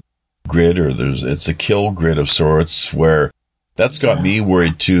command grid, or it's a kill grid of sorts, where that's got me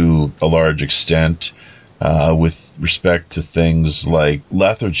worried to a large extent with respect to things like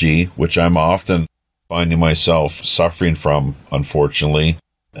lethargy, which I'm often finding myself suffering from, unfortunately,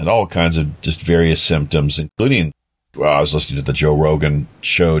 and all kinds of just various symptoms, including, I was listening to the Joe Rogan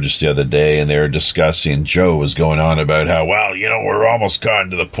show just the other day, and they were discussing, Joe was going on about how, we're almost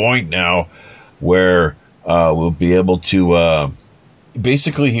gotten to the point now where we'll be able to,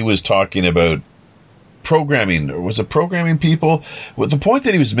 basically he was talking about programming, or was it programming people? Well, the point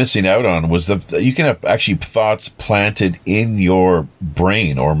that he was missing out on was that you can have actually thoughts planted in your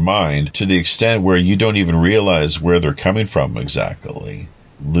brain or mind to the extent where you don't even realize where they're coming from exactly,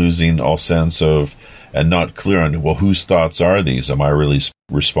 losing all sense of, and not clear on, well, whose thoughts are these? Am I really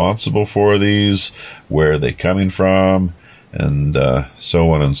responsible for these? Where are they coming from? And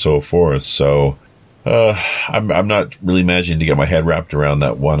so on and so forth. So I'm not really managing to get my head wrapped around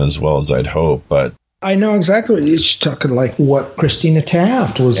that one as well as I'd hope, but I know exactly what you're talking, like what Christina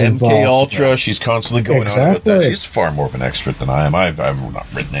Taft was involved MK Ultra, she's constantly going on about that. She's far more of an expert than I am. I've not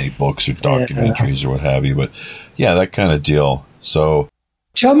written any books or documentaries or what have you, but yeah, that kind of deal. So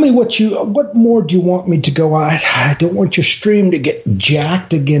tell me what more do you want me to go on? I don't want your stream to get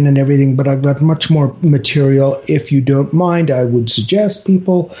jacked again and everything, but I've got much more material. If you don't mind, I would suggest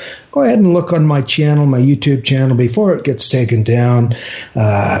people go ahead and look on my channel, my YouTube channel, before it gets taken down.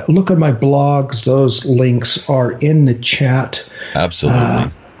 Look at my blogs. Those links are in the chat.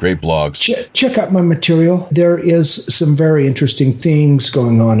 Absolutely. Great blogs. Check out my material. There is some very interesting things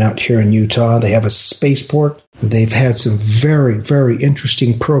going on out here in Utah. They have a spaceport. They've had some very, very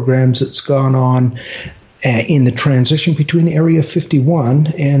interesting programs that's gone on in the transition between Area 51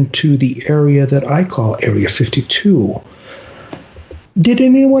 and to the area that I call Area 52. Did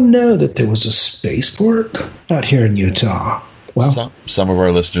anyone know that there was a spaceport out here in Utah? Well, some of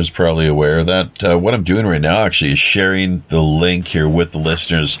our listeners are probably aware of that. What I'm doing right now actually is sharing the link here with the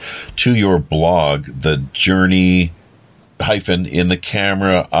listeners to your blog, the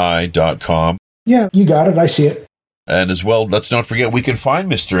journey-inthecameraeye.com. Yeah, you got it. I see it. And as well, let's not forget, we can find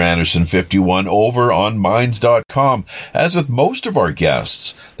Mr. Anderson 51 over on minds.com. As with most of our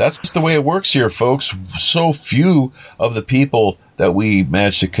guests, that's just the way it works here, folks. So few of the people that we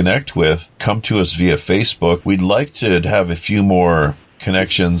manage to connect with come to us via Facebook. We'd like to have a few more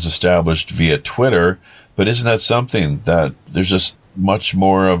connections established via Twitter, but isn't that something that there's just much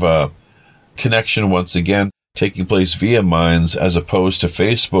more of a connection once again taking place via Minds as opposed to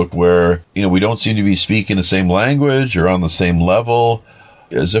Facebook, where, we don't seem to be speaking the same language or on the same level,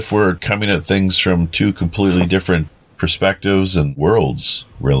 as if we're coming at things from two completely different perspectives and worlds,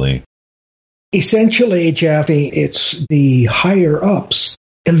 really. Essentially, Jaffe, it's the higher ups,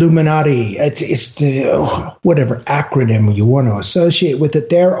 Illuminati. It's the whatever acronym you want to associate with it.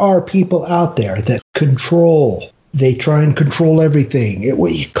 There are people out there that control. They try and control everything.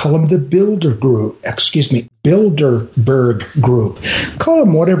 We call them the Bilderberg Group. Call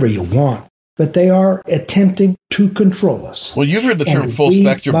them whatever you want, but they are attempting to control us. Well, you've heard the term full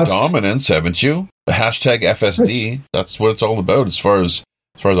spectrum dominance, haven't you? The hashtag FSD. That's what it's all about, as far as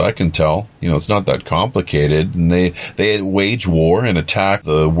I can tell. It's not that complicated, and they wage war and attack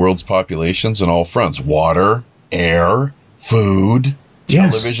the world's populations on all fronts: water, air, food.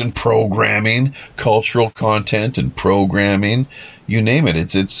 Yes. Television programming, cultural content and programming, you name it.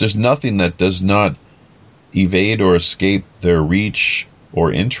 There's nothing that does not evade or escape their reach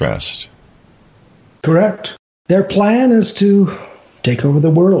or interest. Correct. Their plan is to take over the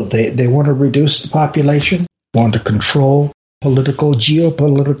world. They want to reduce the population, want to control political,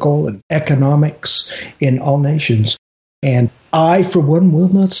 geopolitical, and economics in all nations. And I, for one, will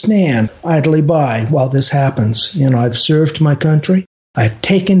not stand idly by while this happens. I've served my country. I've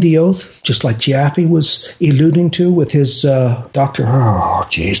taken the oath, just like Jaffe was alluding to with his Dr.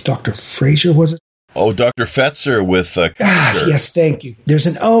 Fraser, was it? Oh, Dr. Fetzer with... yes, thank you. There's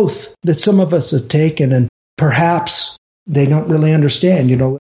an oath that some of us have taken, and perhaps they don't really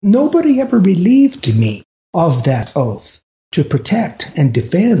understand. Nobody ever relieved me of that oath to protect and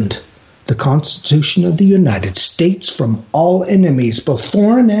defend the Constitution of the United States from all enemies, both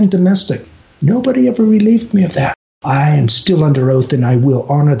foreign and domestic. Nobody ever relieved me of that. I am still under oath, and I will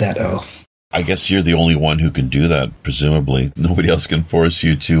honor that oath. I guess you're the only one who can do that, presumably. Nobody else can force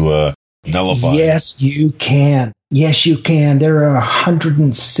you to nullify. Yes, you can. Yes, you can. There are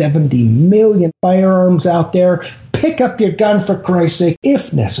 170 million firearms out there. Pick up your gun, for Christ's sake,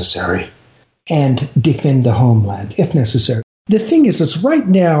 if necessary, and defend the homeland, if necessary. The thing is right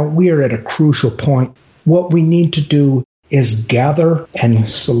now we are at a crucial point. What we need to do is gather and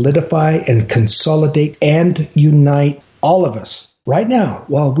solidify and consolidate and unite all of us right now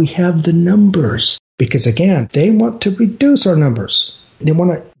while we have the numbers. Because again, they want to reduce our numbers. They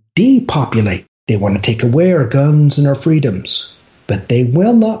want to depopulate. They want to take away our guns and our freedoms. But they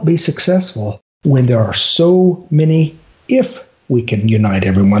will not be successful when there are so many, if we can unite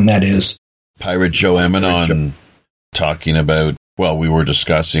everyone, that is. Pirate Joe Emanon talking about, well, we were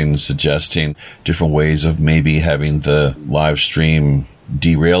suggesting different ways of maybe having the live stream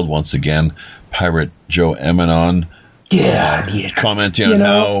derailed once again. Pirate Joe Emanon commenting on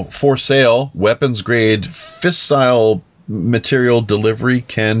how for sale, weapons-grade fissile material delivery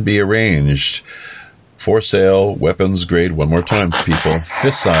can be arranged. For sale, weapons-grade, one more time, people,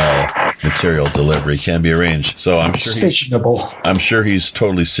 fissile material delivery can be arranged. So I'm sure he's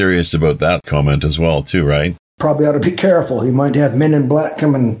totally serious about that comment as well, too, right? Probably ought to be careful. He might have men in black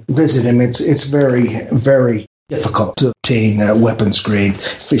come and visit him. It's very, very difficult to obtain weapons-grade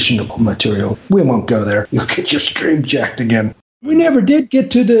fissionable material. We won't go there. You'll get your stream jacked again. We never did get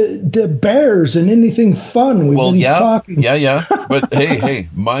to the bears and anything fun. Talking. Yeah. But hey,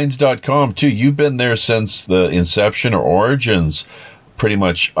 Minds.com, too. You've been there since the inception or origins, pretty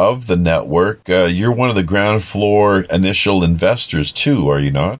much, of the network. You're one of the ground floor initial investors, too, are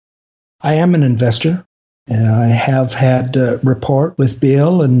you not? I am an investor. I have had a report with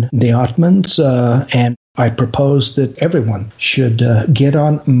Bill and the Ottmans, and I propose that everyone should get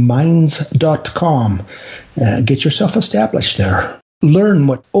on Minds.com. Get yourself established there. Learn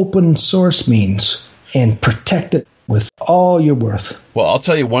what open source means and protect it with all you're worth. Well, I'll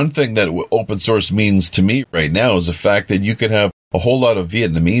tell you one thing that open source means to me right now is the fact that you can have a whole lot of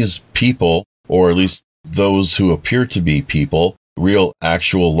Vietnamese people, or at least those who appear to be people, real,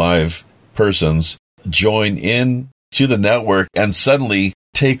 actual, live persons, join in to the network and suddenly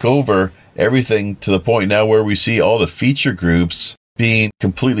take over everything to the point now where we see all the feature groups being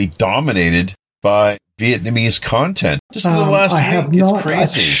completely dominated by Vietnamese content. Just in the last week, it's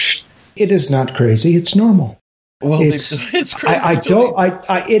crazy. It is not crazy. It's normal. Well, it's crazy.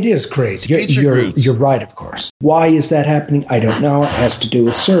 It is crazy. You're right, of course. Why is that happening? I don't know. It has to do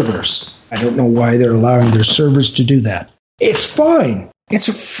with servers. I don't know why they're allowing their servers to do that. It's fine. It's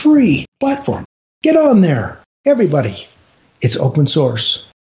a free platform. Get on there. Everybody. It's open source.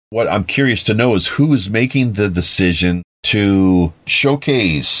 What I'm curious to know is who is making the decision to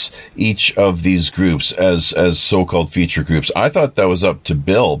showcase each of these groups as so-called feature groups. I thought that was up to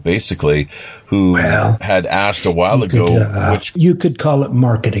Bill, basically, who had asked a while ago. You could call it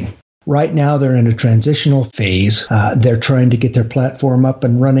marketing. Right now, they're in a transitional phase. They're trying to get their platform up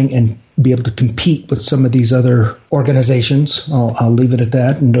and running and be able to compete with some of these other organizations. I'll leave it at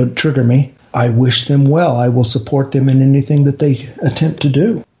that, and don't trigger me. I wish them well. I will support them in anything that they attempt to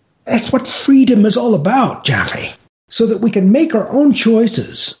do. That's what freedom is all about, Jaffe. So that we can make our own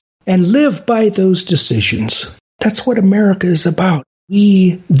choices and live by those decisions. That's what America is about.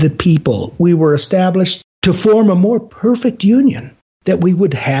 We, the people, we were established to form a more perfect union, that we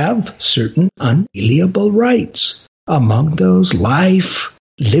would have certain unalienable rights. Among those, life,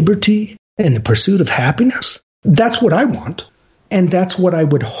 liberty, and the pursuit of happiness. That's what I want. And that's what I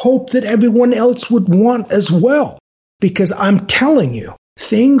would hope that everyone else would want as well. Because I'm telling you,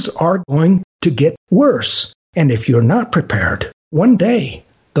 things are going to get worse. And if you're not prepared, one day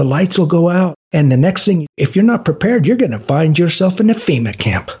the lights will go out. And the next thing, if you're not prepared, you're going to find yourself in a FEMA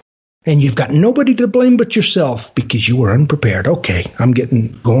camp. And you've got nobody to blame but yourself because you were unprepared. Okay, I'm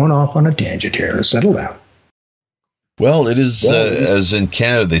going off on a tangent here. Let's settle down. Well, it is, as in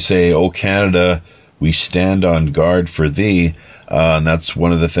Canada, they say, oh, Canada, we stand on guard for thee. And that's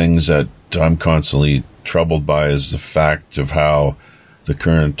one of the things that I'm constantly troubled by, is the fact of how the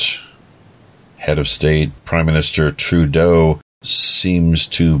current head of state, Prime Minister Trudeau, seems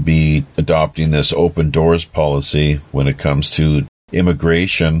to be adopting this open doors policy when it comes to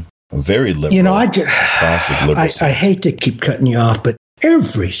immigration. Very liberal. You know, classic liberal. I hate to keep cutting you off, but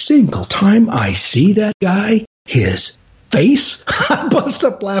every single time I see that guy, his face, I bust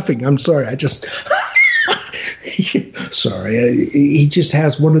up laughing. I'm sorry. Sorry. He just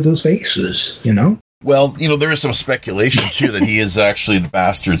has one of those faces, you know? Well, you know, there is some speculation, too, that he is actually the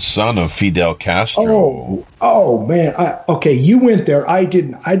bastard son of Fidel Castro. Oh man. Okay, you went there. I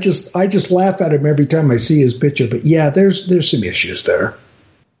didn't. I just laugh at him every time I see his picture. But yeah, there's some issues there.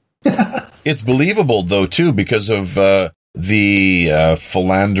 It's believable, though, too, because of the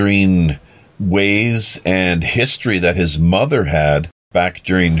philandering ways and history that his mother had back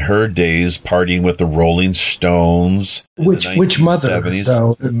during her days partying with the Rolling Stones. Which mother,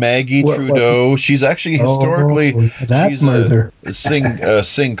 though? Maggie Trudeau. She's actually historically that mother.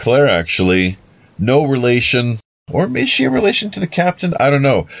 Sinclair, actually. No relation, or is she a relation to the captain? I don't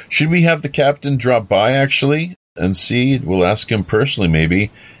know. Should we have the captain drop by, actually, and see? We'll ask him personally,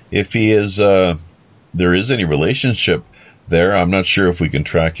 maybe, if he is, there is any relationship there. I'm not sure if we can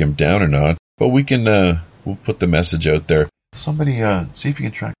track him down or not, but we can, we'll put the message out there. Somebody, see if you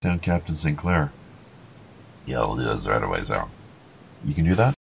can track down Captain Sinclair. Yeah, we'll do this right away, so. You can do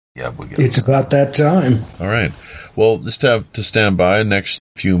that? Yeah, we'll get it. It's about that time. All right. Well, just have to stand by next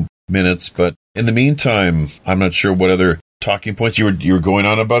few minutes, but in the meantime, I'm not sure what other talking points you were going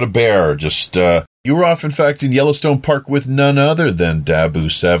on about a bear. Just, you were off, in fact, in Yellowstone Park with none other than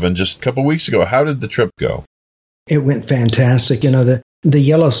Dabu 7 just a couple weeks ago. How did the trip go? It went fantastic. You know, the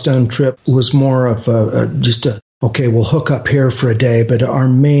Yellowstone trip was more of okay, we'll hook up here for a day, but our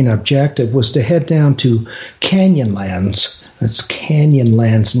main objective was to head down to Canyonlands. That's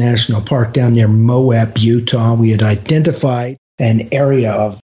Canyonlands National Park down near Moab, Utah. We had identified an area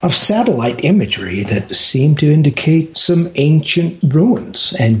of satellite imagery that seemed to indicate some ancient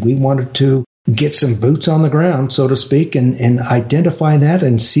ruins, and we wanted to get some boots on the ground, so to speak, and identify that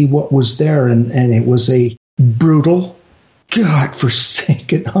and see what was there. And it was a brutal,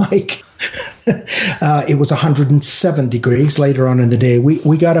 God-forsaken hike. It was 107 degrees later on in the day.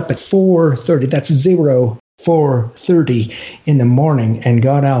 We got up at 4:30. That's 4:30 in the morning, and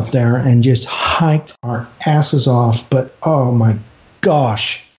got out there and just hiked our asses off. But oh my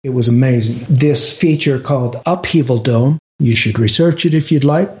gosh, it was amazing. This feature called Upheaval Dome. You should research it if you'd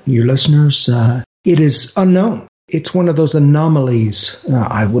like, your listeners. It is unknown. It's one of those anomalies.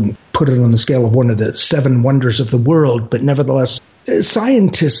 I wouldn't put it on the scale of one of the 7 wonders of the world, but nevertheless,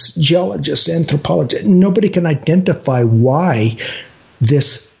 scientists, geologists, anthropologists, nobody can identify why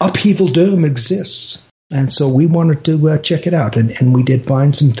this upheaval dome exists. And so we wanted to check it out, and we did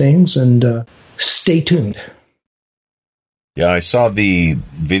find some things, and stay tuned. Yeah, I saw the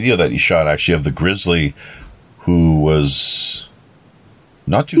video that you shot, actually, of the grizzly who was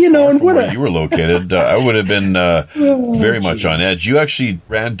not too far from where you were located. I would have been very much on edge. You actually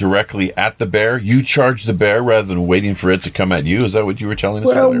ran directly at the bear. You charged the bear rather than waiting for it to come at you. Is that what you were telling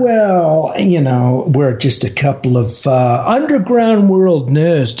us earlier? Well, you know, we're just a couple of underground world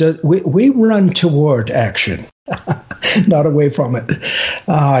nerds. We run toward action, not away from it.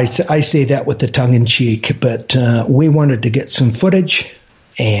 I say that with the tongue in cheek, but we wanted to get some footage,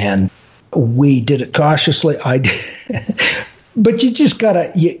 and we did it cautiously. But you just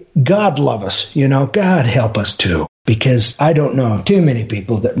God love us, you know, God help us too, because I don't know too many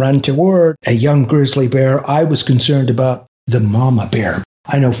people that run toward a young grizzly bear. I was concerned about the mama bear.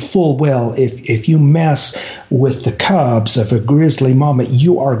 I know full well if you mess with the cubs of a grizzly mama,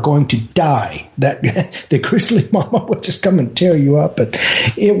 you are going to die. That the grizzly mama will just come and tear you up. But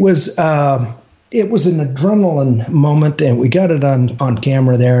it was an adrenaline moment, and we got it on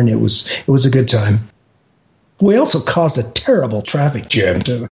camera there, and it was a good time. We also caused a terrible traffic jam,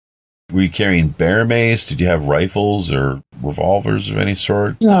 too. Were you carrying bear mace? Did you have rifles or revolvers of any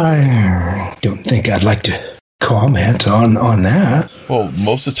sort? I don't think I'd like to comment on that. Well,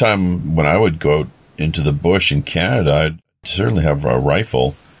 most of the time when I would go out into the bush in Canada, I'd certainly have a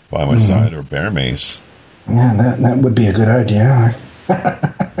rifle by my side or bear mace. Yeah, that would be a good idea.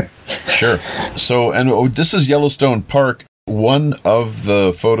 Sure. So, and this is Yellowstone Park. One of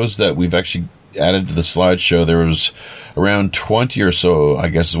the photos that we've actually added to the slideshow, there was around 20 or so, I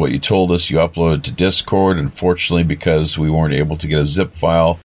guess is what you told us, you uploaded to Discord. Unfortunately, because we weren't able to get a zip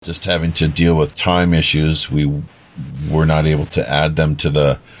file, just having to deal with time issues, we were not able to add them to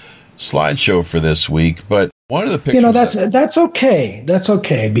the slideshow for this week. But One of the pictures. That's okay. That's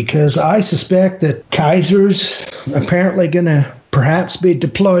okay, because I suspect that Kaiser's apparently going to perhaps be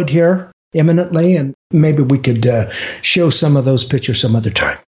deployed here imminently, and maybe we could show some of those pictures some other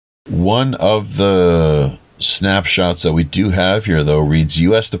time. One of the snapshots that we do have here, though, reads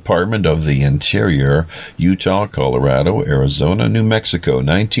U.S. Department of the Interior, Utah, Colorado, Arizona, New Mexico,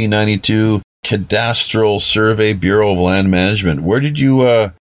 1992 Cadastral Survey, Bureau of Land Management. Where did you,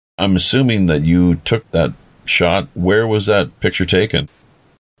 I'm assuming that you took that shot. Where was that picture taken?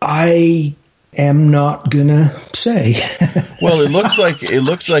 I am not gonna say. Well, it looks like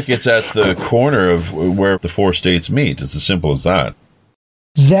it's at the corner of where the four states meet. It's as simple as that.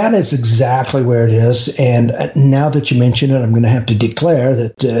 That is exactly where it is, and now that you mention it, I'm going to have to declare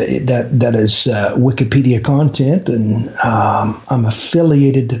that that is Wikipedia content, and I'm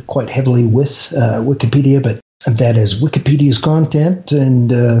affiliated quite heavily with Wikipedia, but that is Wikipedia's content, and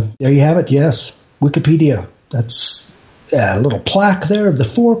there you have it. Yes, Wikipedia. That's a little plaque there of the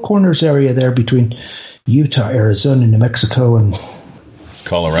Four Corners area there between Utah, Arizona, New Mexico, and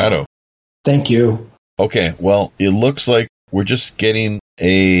Colorado. Thank you. Okay, well, it looks like we're just getting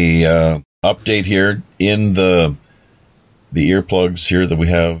a update here in the earplugs here that we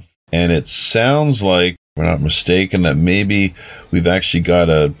have, and it sounds like, if we're not mistaken, that maybe we've actually got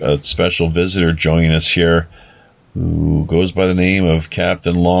a special visitor joining us here who goes by the name of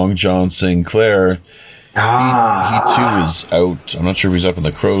Captain Long John Sinclair. He too is out. I'm not sure if he's up in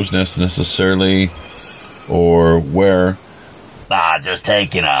the crow's nest necessarily or where. Just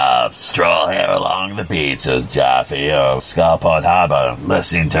taking a stroll here along the beaches, Jaffe, of Scarport Harbor,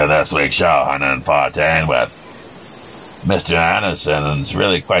 listening to this week's show, 114, with Mr. Anderson. It's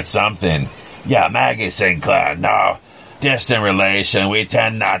really quite something. Yeah, Maggie Sinclair, no distant relation. We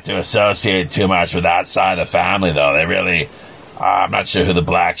tend not to associate too much with that side of the family, though. They really, I'm not sure who the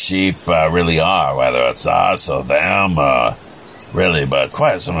black sheep really are, whether it's us or them, really, but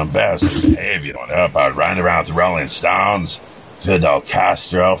quite some embarrassing behavior about running around the Rolling Stones. Fidel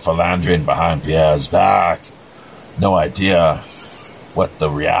Castro philandering behind Pierre's back. No idea what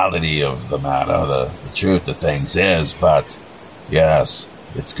the reality of the matter, the truth of things is, but yes,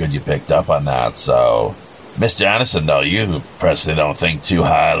 it's good you picked up on that. So, Mr. Anderson, though, you personally don't think too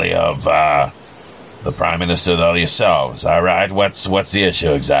highly of the Prime Minister, though, yourselves, all right? What's the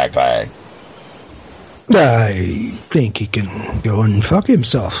issue exactly? I think he can go and fuck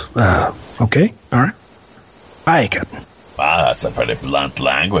himself. Okay, all right. Bye, Captain. Wow, that's a pretty blunt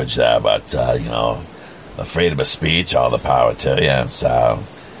language there, but, the freedom of speech, all the power to you, so.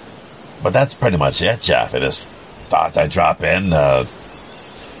 But that's pretty much it, Jeff. I just thought I'd drop in.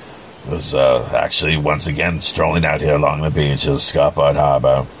 Was actually, once again, strolling out here along the beach of Scarport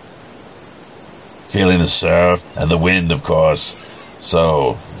Harbor. Feeling the surf and the wind, of course,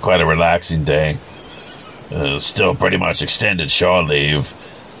 so quite a relaxing day. Still pretty much extended shore leave.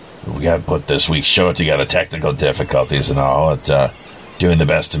 We got to put this week's show together, technical difficulties and all. Doing the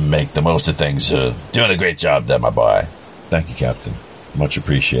best to make the most of things. Doing a great job there, my boy. Thank you, Captain. Much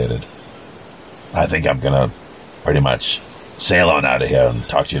appreciated. I think I'm going to pretty much sail on out of here and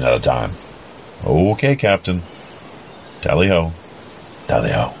talk to you another time. Okay, Captain. Tally-ho.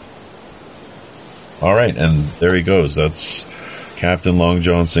 Tally-ho. All right, and there he goes. That's Captain Long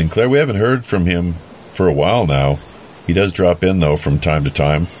John Sinclair. We haven't heard from him for a while now. He does drop in, though, from time to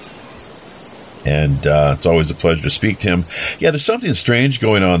time. And it's always a pleasure to speak to him. Yeah, there's something strange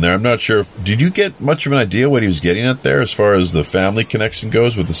going on there. I'm not sure. Did you get much of an idea what he was getting at there as far as the family connection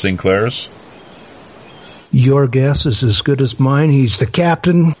goes with the Sinclairs? Your guess is as good as mine. He's the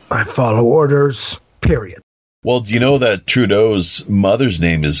captain. I follow orders, period. Well, do you know that Trudeau's mother's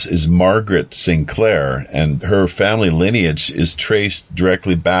name is Margaret Sinclair, and her family lineage is traced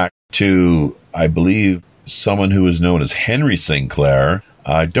directly back to, I believe, someone who is known as Henry Sinclair.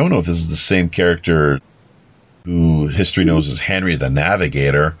 I don't know if this is the same character who history knows as Henry the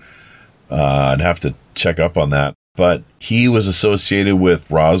Navigator. I'd have to check up on that. But he was associated with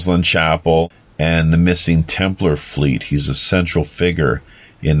Rosslyn Chapel and the missing Templar fleet. He's a central figure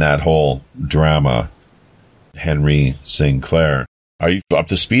in that whole drama, Henry Sinclair. Are you up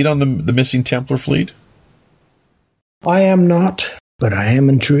to speed on the missing Templar fleet? I am not, but I am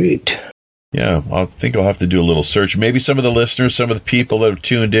intrigued. Yeah, I think I'll have to do a little search. Maybe some of the listeners, some of the people that have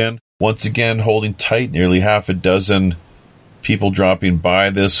tuned in, once again holding tight, nearly half a dozen people dropping by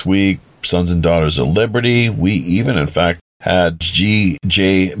this week. Sons and Daughters of Liberty. We even, in fact, had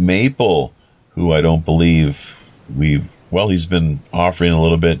G.J. Maple, who I don't believe he's been offering a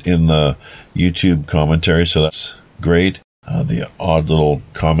little bit in the YouTube commentary, so that's great. The odd little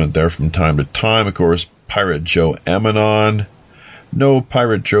comment there from time to time. Of course, Pirate Joe Emanon. No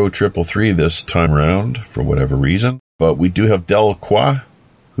Pirate Joe 333 this time around, for whatever reason. But we do have Delacroix,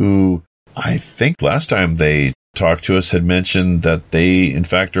 who I think last time they talked to us had mentioned that they, in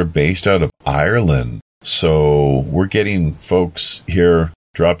fact, are based out of Ireland. So we're getting folks here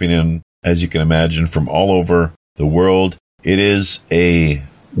dropping in, as you can imagine, from all over the world. It is a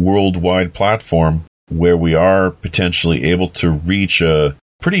worldwide platform where we are potentially able to reach a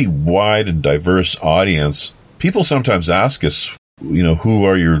pretty wide and diverse audience. People sometimes ask us, who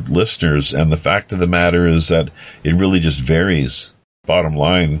are your listeners? And the fact of the matter is that it really just varies. Bottom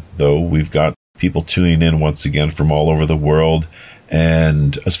line, though, we've got people tuning in once again from all over the world.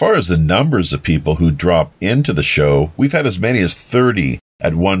 And as far as the numbers of people who drop into the show, we've had as many as 30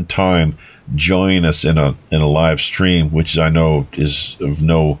 at one time join us in a live stream, which I know is of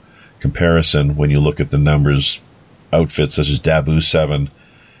no comparison when you look at the numbers. Outfits such as Dabu 7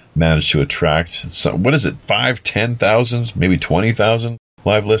 managed to attract, 10,000, maybe 20,000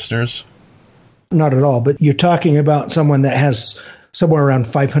 live listeners? Not at all, but you're talking about someone that has somewhere around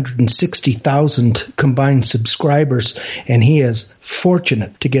 560,000 combined subscribers, and he is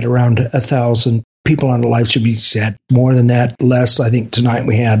fortunate to get around 1,000 people on the live stream. He said more than that, less. I think tonight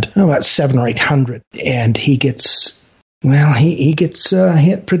we had about 700 or 800, and he gets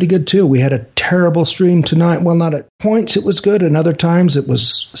hit pretty good too. We had a terrible stream tonight. Well, not at points it was good, and other times it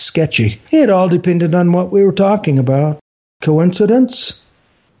was sketchy. It all depended on what we were talking about. Coincidence?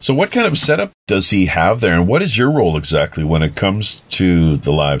 So what kind of setup does he have there, and what is your role exactly when it comes to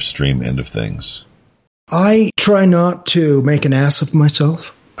the live stream end of things? I try not to make an ass of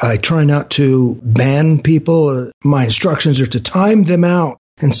myself. I try not to ban people. My instructions are to time them out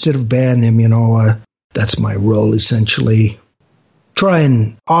instead of ban them, That's my role, essentially. Try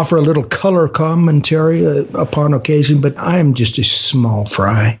and offer a little color commentary upon occasion, but I'm just a small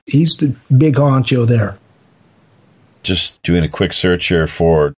fry. He's the big honcho there. Just doing a quick search here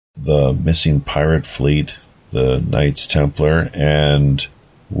for the missing pirate fleet, the Knights Templar, and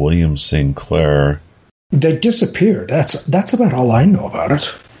William Sinclair. They disappeared. That's about all I know about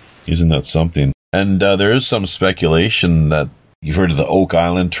it. Isn't that something? And there is some speculation that you've heard of the Oak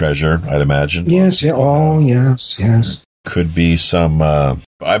Island treasure, I'd imagine. Yes, yeah. Oh, yes. Could be some...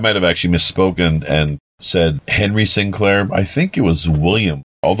 I might have actually misspoken and said Henry Sinclair. I think it was William.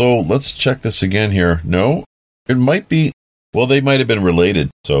 Although, let's check this again here. No, it might be... Well, they might have been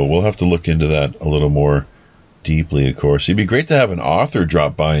related, so we'll have to look into that a little more deeply, of course. It'd be great to have an author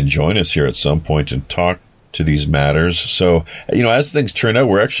drop by and join us here at some point and talk to these matters. So, as things turn out,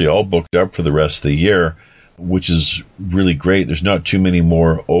 we're actually all booked up for the rest of the year, which is really great. There's not too many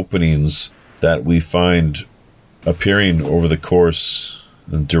more openings that we find appearing over the course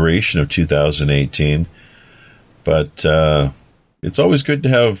and duration of 2018. But it's always good to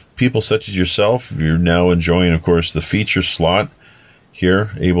have people such as yourself. You're now enjoying, of course, the feature slot here,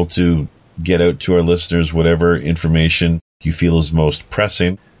 able to get out to our listeners whatever information you feel is most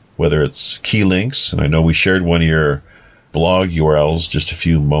pressing, whether it's key links, and I know we shared one of your blog URLs just a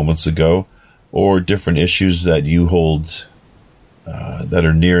few moments ago, or different issues that you hold that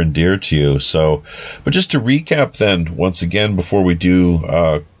are near and dear to you. So, but just to recap then, once again, before we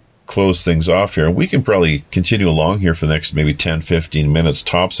do close things off here, we can probably continue along here for the next maybe 10, 15 minutes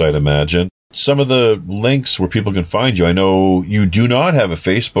tops, I'd imagine. Some of the links where people can find you. I know you do not have a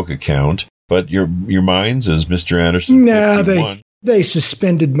Facebook account, but your mine's is Mr. Anderson. No, they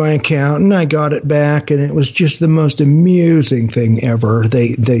suspended my account, and I got it back, and it was just the most amusing thing ever.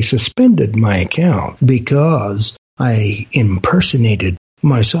 They suspended my account because I impersonated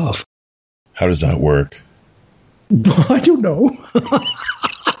myself. How does that work? I don't know.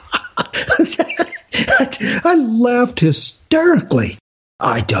 I laughed hysterically.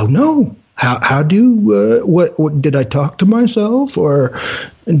 I don't know. How do what did I talk to myself, or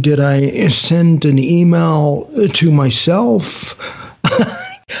did I send an email to myself?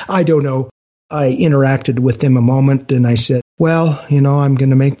 I don't know. I interacted with them a moment, and I said, "Well, I'm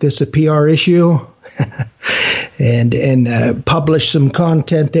going to make this a PR issue." and publish some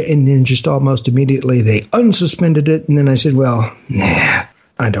content there, and then just almost immediately they unsuspended it, and then I said, well, nah,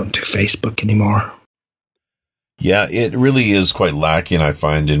 I don't do Facebook anymore. Yeah, it really is quite lacking, I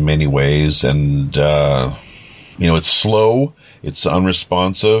find, in many ways, and it's slow, it's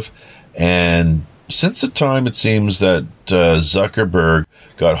unresponsive, and since the time it seems that Zuckerberg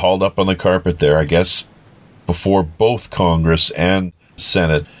got hauled up on the carpet there, I guess before both Congress and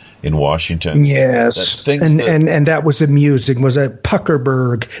Senate in Washington. Yes, and that was amusing. Was a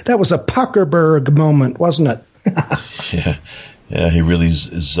Puckerberg. That was a Puckerberg moment, wasn't it? Yeah, he really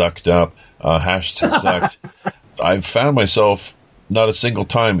zucked up. Hashtag zucked. I've found myself not a single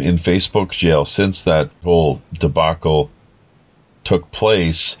time in Facebook jail since that whole debacle took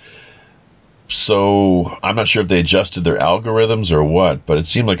place. So I'm not sure if they adjusted their algorithms or what, but it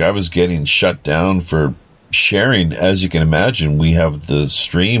seemed like I was getting shut down for sharing. As you can imagine, we have the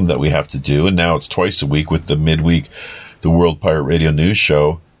stream that we have to do, and now it's twice a week with the midweek, the World Pirate Radio News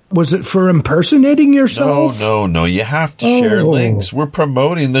Show. Was it for impersonating yourself? No. You have to share links. We're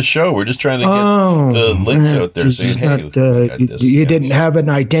promoting the show. We're just trying to get the links out there saying, hey, you didn't have an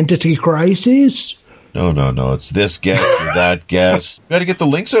identity crisis? No. It's this guest or that guest. We got to get the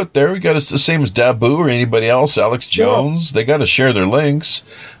links out there. We got the same as Dabu or anybody else, Alex Jones. Sure. They got to share their links.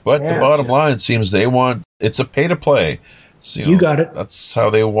 But the bottom line seems it's a pay to play. So, you got it. That's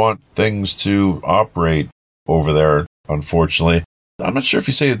how they want things to operate over there, unfortunately. I'm not sure if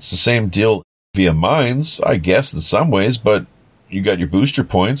you say it's the same deal via mines, I guess, in some ways, but you got your booster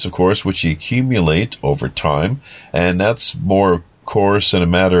points, of course, which you accumulate over time, and that's more, of course, in a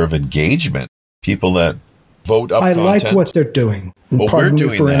matter of engagement. People that vote up content. Like what they're doing. Pardon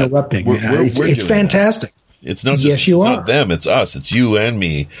me for interrupting. It's fantastic. It's not yes, you are. Not them, it's us. It's you and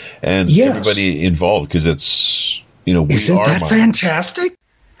me and everybody involved, because it's, Isn't that fantastic?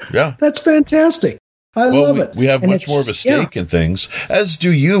 Yeah. That's fantastic. I love it. We have much more of a stake in things, as do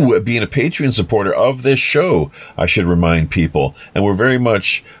you, being a Patreon supporter of this show, I should remind people. And we're very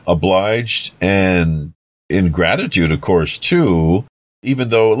much obliged and in gratitude, of course, too, even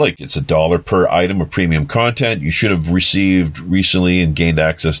though, it's $1 per item of premium content. You should have received recently and gained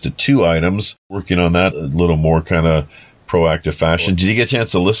access to 2 items. Working on that a little more kind of proactive fashion. Did you get a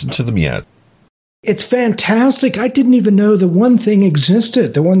chance to listen to them yet? It's fantastic. I didn't even know the one thing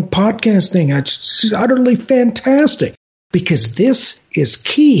existed, the one podcast thing. It's utterly fantastic, because this is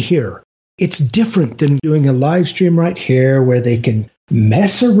key here. It's different than doing a live stream right here where they can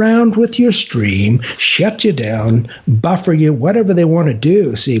mess around with your stream, shut you down, buffer you, whatever they want to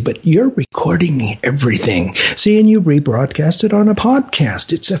do. See, but you're recording everything. See, and you rebroadcast it on a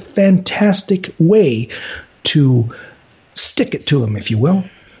podcast. It's a fantastic way to stick it to them, if you will.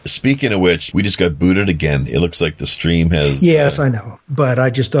 Speaking of which, we just got booted again. It looks like the stream has... Yes, I know. But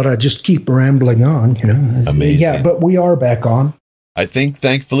I just thought I'd just keep rambling on, Amazing. Yeah, but we are back on. I think,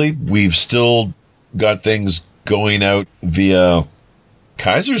 thankfully, we've still got things going out via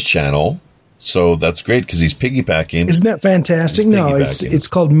Kaiser's channel. So that's great, because he's piggybacking. Isn't that fantastic? No, it's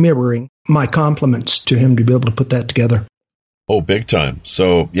called mirroring. My compliments to him to be able to put that together. Oh, big time.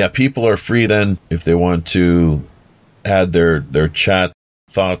 So, yeah, people are free then if they want to add their chat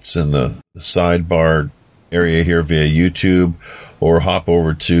thoughts in the sidebar area here via YouTube, or hop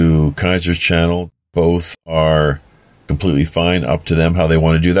over to Kaiser's channel. Both are completely fine, up to them how they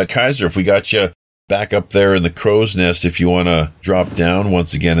want to do that. Kaiser, if we got you back up there in the crow's nest, if you want to drop down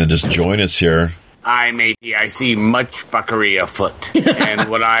once again and just join us here. Aye, matey, I see much fuckery afoot. And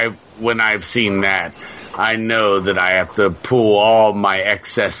when I've seen that, I know that I have to pull all my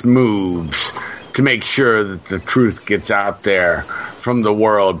excess moves to make sure that the truth gets out there from the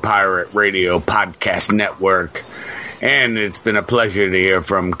World Pirate Radio Podcast Network. And it's been a pleasure to hear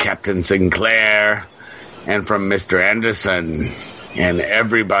from Captain Sinclair and from Mr. Anderson and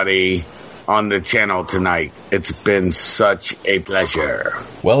everybody on the channel tonight. It's been such a pleasure.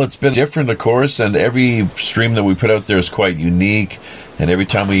 Well, it's been different, of course, and every stream that we put out there is quite unique. And every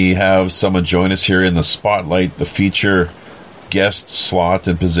time we have someone join us here in the spotlight, the feature guest slot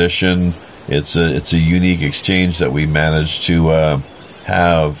and position, it's a unique exchange that we managed to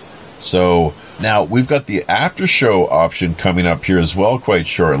have. So now we've got the after show option coming up here as well quite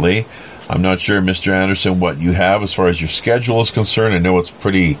shortly. I'm not sure, Mr. Anderson, what you have as far as your schedule is concerned. I know it's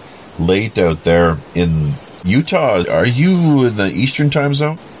pretty late out there in Utah. Are you in the Eastern time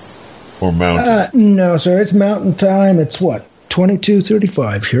zone or Mountain? No, sir. It's Mountain time. It's what?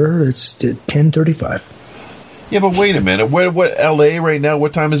 22:35 here. It's 10:35. Yeah, but wait a minute. What LA right now?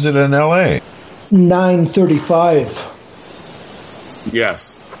 What time is it in LA? 9:35.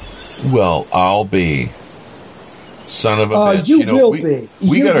 Yes. Well, I'll be. Son of a bitch. You will be.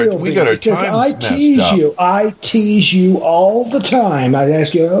 We got our because times I tease messed up. you. I tease you all the time. I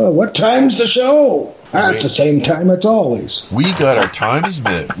ask you, what time's the show? It's the same time it's always. We got our times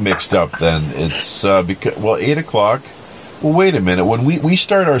mixed up then. It's because 8 o'clock. Well, wait a minute. When we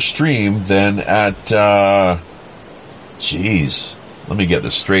start our stream then at let me get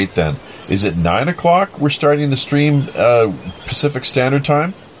this straight then. Is it 9 o'clock we're starting the stream Pacific Standard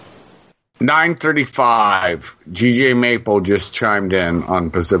Time? 9:35. GJ Maple just chimed in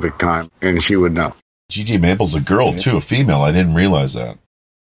on Pacific time, and she would know. GJ Maple's a girl, too, a female. I didn't realize that.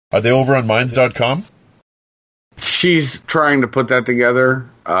 Are they over on Minds.com? She's trying to put that together.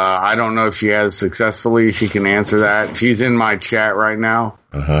 I don't know if she has successfully. She can answer that. She's in my chat right now.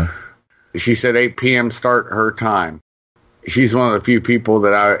 Uh-huh. She said 8 p.m. start her time. She's one of the few people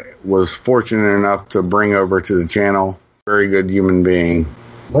that I was fortunate enough to bring over to the channel. Very good human being.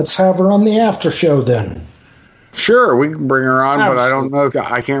 Let's have her on the after show then. Sure, we can bring her on, Absolutely. but I don't know.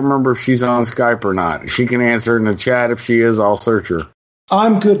 I can't remember if she's on Skype or not. She can answer in the chat. If she is, I'll search her.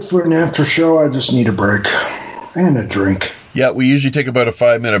 I'm good for an after show. I just need a break and a drink. Yeah, we usually take about a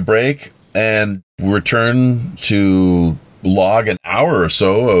 5-minute break and return to log an hour or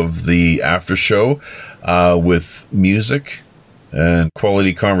so of the after show with music and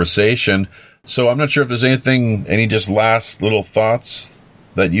quality conversation. So I'm not sure if there's any just last little thoughts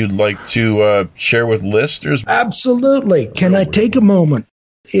that you'd like to share with listeners? Absolutely. Can I take a moment?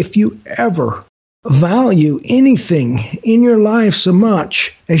 If you ever value anything in your life so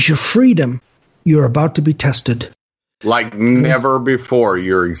much as your freedom, you're about to be tested. Like never before.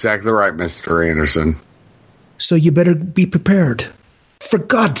 You're exactly right, Mr. Anderson. So you better be prepared. For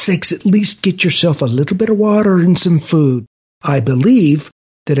God's sakes, at least get yourself a little bit of water and some food. I believe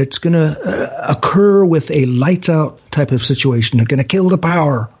that it's going to occur with a lights out type of situation. They're going to kill the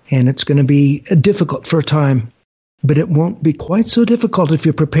power, and it's going to be difficult for a time. But it won't be quite so difficult if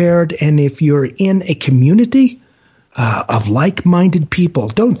you're prepared and if you're in a community of like-minded people.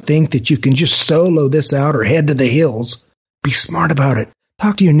 Don't think that you can just solo this out or head to the hills. Be smart about it.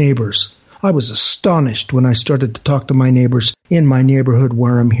 Talk to your neighbors. I was astonished when I started to talk to my neighbors in my neighborhood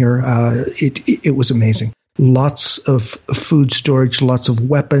where I'm here. It was amazing. Lots of food storage, lots of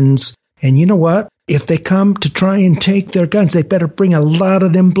weapons. And you know what? If they come to try and take their guns, they better bring a lot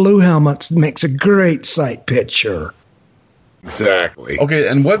of them blue helmets. It makes a great sight picture. Exactly. Okay,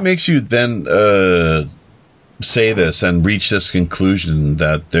 and what makes you then say this and reach this conclusion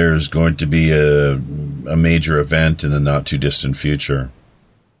that there's going to be a major event in the not-too-distant future?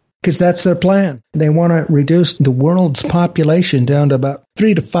 Because that's their plan. They want to reduce the world's population down to about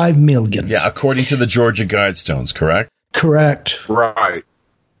 3 to 5 million. Yeah, according to the Georgia Guidestones, correct? Correct. Right.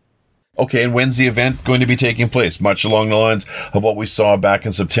 Okay, and when's the event going to be taking place? Much along the lines of what we saw back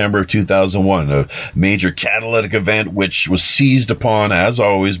in September of 2001, a major catalytic event which was seized upon, as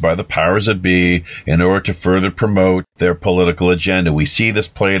always, by the powers that be in order to further promote their political agenda. We see this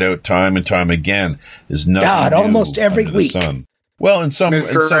played out time and time again. There's nothing God, new almost every under the week. sun. Well, in some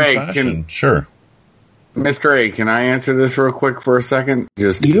fashion, sure. Mr. A, can I answer this real quick for a second?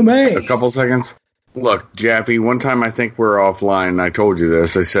 Just You may. A couple seconds. Look, Jaffe, one time I think we're offline, I told you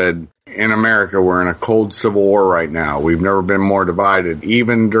this. I said, in America, we're in a cold civil war right now. We've never been more divided,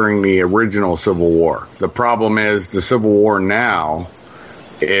 even during the original Civil War. The problem is the Civil War now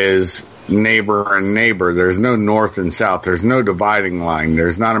is neighbor and neighbor. There's no north and south. There's no dividing line.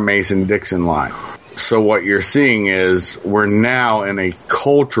 There's not a Mason-Dixon line. So what you're seeing is we're now in a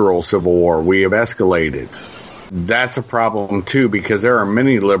cultural civil war. We have escalated. That's a problem, too, because there are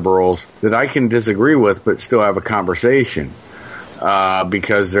many liberals that I can disagree with but still have a conversation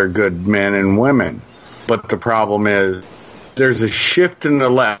because they're good men and women. But the problem is there's a shift in the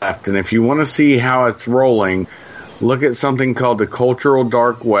left, and if you want to see how it's rolling, look at something called the cultural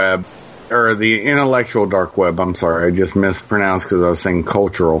dark web, or the intellectual dark web. I'm sorry, I just mispronounced because I was saying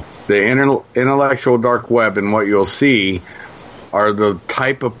cultural. The intellectual dark web, and what you'll see are the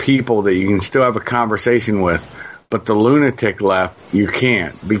type of people that you can still have a conversation with, but the lunatic left, you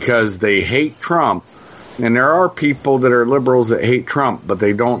can't, because they hate Trump. And there are people that are liberals that hate Trump, but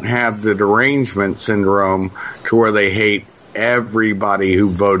they don't have the derangement syndrome to where they hate everybody who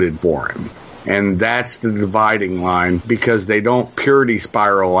voted for him. And that's the dividing line, because they don't purity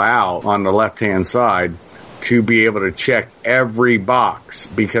spiral out on the left-hand side to be able to check every box,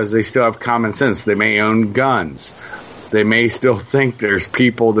 because they still have common sense. They may own guns. They may still think there's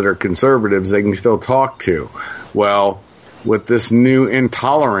people that are conservatives they can still talk to. Well, with this new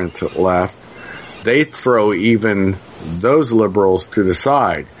intolerant left, they throw even those liberals to the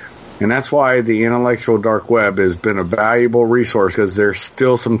side. And that's why the intellectual dark web has been a valuable resource, because there's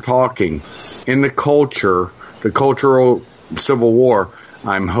still some talking. In the cultural civil war,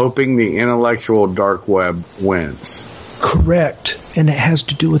 I'm hoping the intellectual dark web wins. Correct. And it has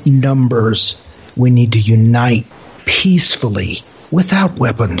to do with numbers. We need to unite peacefully without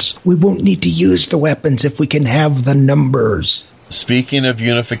weapons. We won't need to use the weapons if we can have the numbers. Speaking of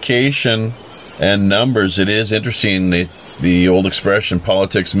unification and numbers, it is interesting, the old expression,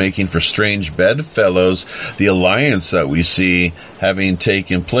 politics making for strange bedfellows, the alliance that we see having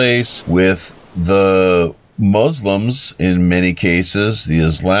taken place with the Muslims, in many cases, the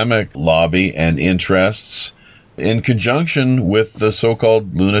Islamic lobby and interests, in conjunction with the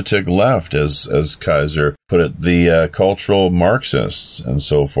so-called lunatic left, as Kaiser put it, the cultural Marxists and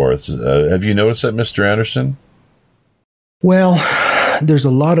so forth. Have you noticed that, Mr. Anderson? Well, there's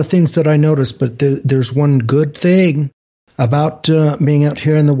a lot of things that I noticed, but there's one good thing. about being out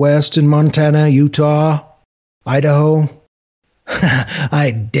here in the West in Montana, Utah, Idaho.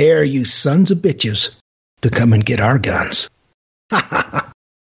 I dare you sons of bitches to come and get our guns.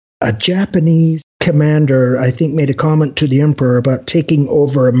 A Japanese commander, I think, made a comment to the emperor about taking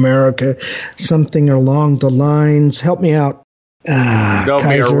over America, something along the lines, help me out, There'll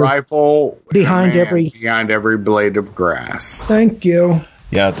Kaiser, be a rifle behind every blade of grass. Thank you.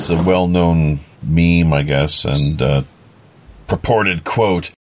 Yeah, it's a well-known meme, I guess, and purported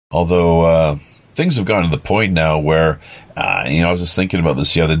quote. Although things have gotten to the point now where, I was just thinking about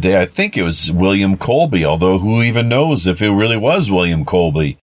this the other day. I think it was William Colby, although who even knows if it really was William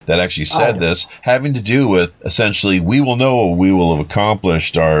Colby that actually said this, having to do with, essentially, we will know we will have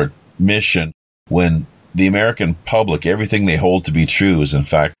accomplished our mission when the American public, everything they hold to be true is in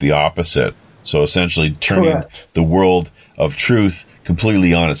fact the opposite. So essentially turning the world of truth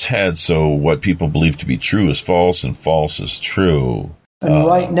completely on its head, so what people believe to be true is false and false is true. And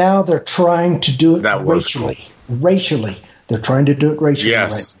right now they're trying to do it racially. Cool. Racially. They're trying to do it racially.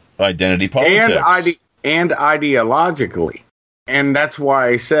 Yes. Right? Identity politics. And ideologically. And that's why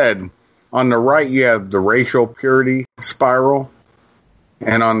I said, on the right you have the racial purity spiral,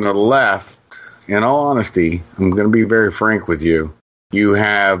 and on the left, in all honesty, I'm going to be very frank with you, you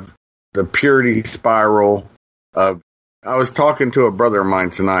have the purity spiral of... I was talking to a brother of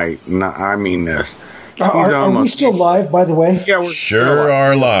mine tonight, and I mean this. Are we still live, by the way? Yeah, we're sure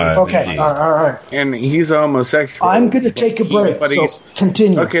are live. Okay, all right. And he's a homosexual. I'm going to take a break, so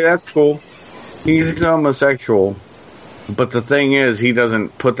continue. Okay, that's cool. He's homosexual, but the thing is, he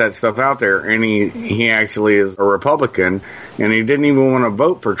doesn't put that stuff out there, and he actually is a Republican, and he didn't even want to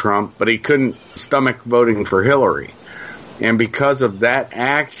vote for Trump, but he couldn't stomach voting for Hillary. And because of that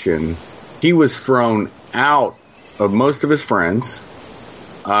action, he was thrown out of most of his friends.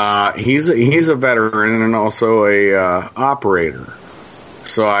 He's a veteran and also a operator,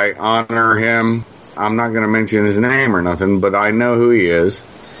 so I honor him. I'm not going to mention his name or nothing, but I know who he is.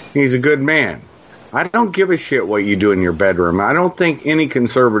 He's a good man. I don't give a shit what you do in your bedroom. I don't think any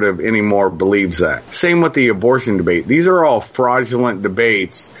conservative anymore believes that. Same with the abortion debate. These are all fraudulent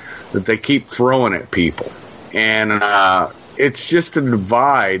debates that they keep throwing at people, and it's just a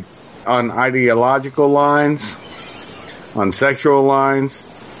divide on ideological lines, on sexual lines,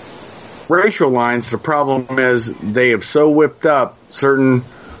 racial lines. The problem is they have so whipped up certain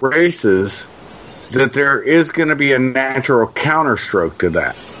races that there is going to be a natural counterstroke to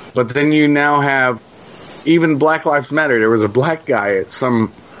that. But then you now have even Black Lives Matter. There was a black guy at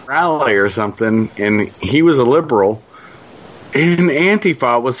some rally or something, and he was a liberal, and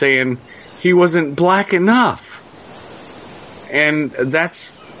Antifa was saying he wasn't black enough. And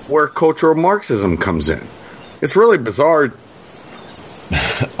that's where cultural Marxism comes in. It's really bizarre.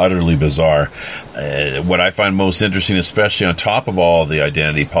 Utterly bizarre. What I find most interesting, especially on top of all the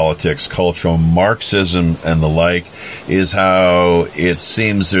identity politics, cultural Marxism, and the like, is how it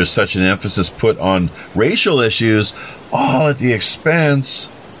seems there's such an emphasis put on racial issues, all at the expense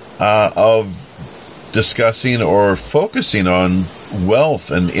of discussing or focusing on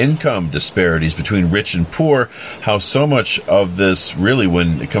wealth and income disparities between rich and poor. How so much of this, really,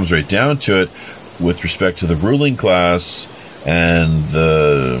 when it comes right down to it, with respect to the ruling class and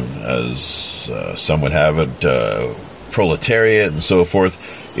the, as some would have it, proletariat and so forth,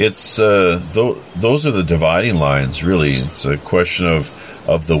 it's those are the dividing lines, really. It's a question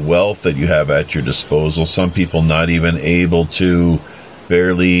of the wealth that you have at your disposal. Some people not even able to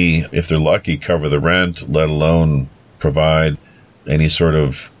barely, if they're lucky, cover the rent, let alone provide any sort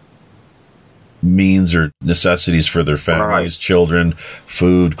of means or necessities for their families, children,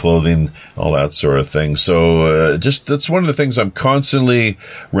 food, clothing, all that sort of thing. So just that's one of the things I'm constantly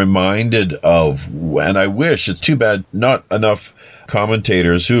reminded of, and I wish, it's too bad not enough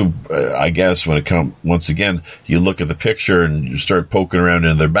commentators who, I guess, when it comes, once again, you look at the picture and you start poking around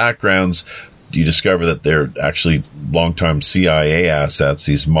in their backgrounds, you discover that they're actually longtime CIA assets,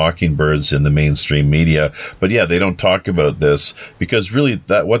 these mockingbirds in the mainstream media. But yeah, they don't talk about this because really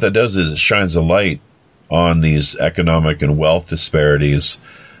what that does is it shines a light on these economic and wealth disparities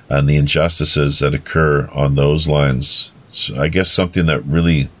and the injustices that occur on those lines. It's, I guess, something that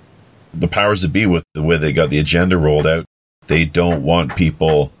really the powers that be, with the way they got the agenda rolled out, they don't want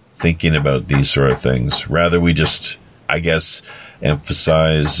people thinking about these sort of things. Rather, we just, I guess,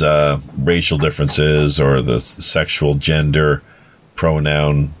 emphasize racial differences or the sexual gender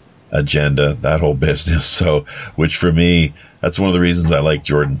pronoun agenda, that whole business. So, which for me, that's one of the reasons I like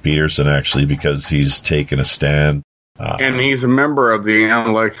Jordan Peterson, actually, because he's taken a stand. And he's a member of the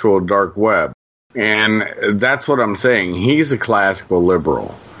intellectual dark web. And that's what I'm saying. He's a classical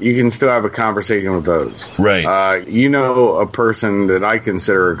liberal. You can still have a conversation with those. Right. You know a person that I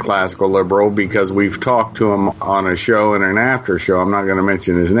consider a classical liberal because we've talked to him on a show and an after show. I'm not going to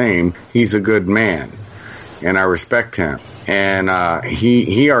mention his name. He's a good man, and I respect him. And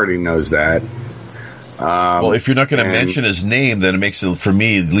he already knows that. Well, if you're not going to mention his name, then it makes it, for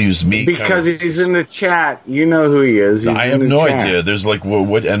me, it leaves me because he's in the chat. You know who he is. I have no idea. There's like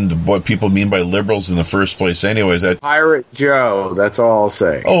what people mean by liberals in the first place. Anyways, Pirate Joe. That's all I'll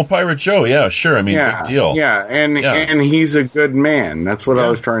say. Oh, Pirate Joe. Yeah, sure. I mean, big deal. Yeah, and he's a good man. That's what I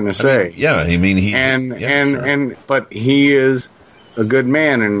was trying to say. But he is a good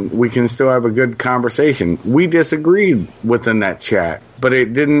man, and we can still have a good conversation. We disagreed within that chat, but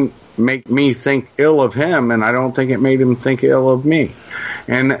it didn't make me think ill of him, and I don't think it made him think ill of me.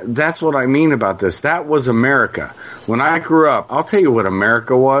 And that's what I mean about this. That was America. When I grew up, I'll tell you what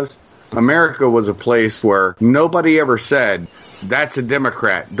America was. America was a place where nobody ever said, that's a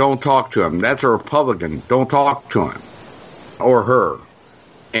Democrat, don't talk to him. That's a Republican, don't talk to him or her.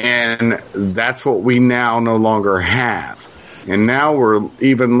 And that's what we now no longer have. And now we're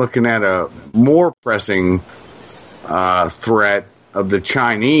even looking at a more pressing threat of the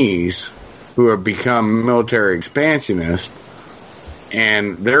Chinese, who have become military expansionists,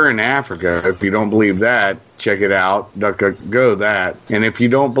 and they're in Africa. If you don't believe that, check it out. Go that. And if you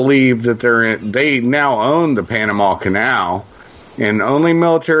don't believe that they now own the Panama Canal, and only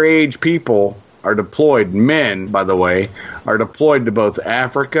military-age people are deployed. Men, by the way, are deployed to both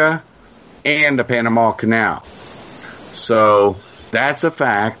Africa and the Panama Canal. So that's a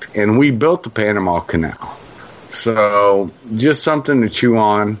fact, and we built the Panama Canal. So, just something to chew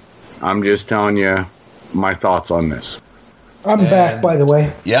on. I'm just telling you my thoughts on this. I'm back, by the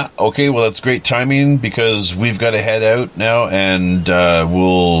way. Yeah, okay, well, that's great timing because we've got to head out now, and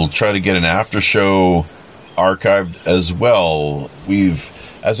we'll try to get an after show archived as well. We've,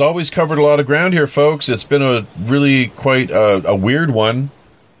 as always, covered a lot of ground here, folks. It's been a really quite a weird one.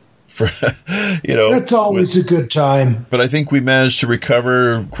 That's always a good time. But I think we managed to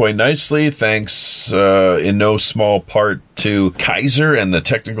recover quite nicely, thanks in no small part to Kaiser and the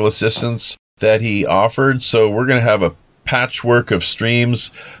technical assistance that he offered. So we're going to have a patchwork of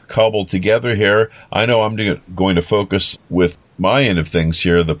streams cobbled together here. I know I'm going to focus with my end of things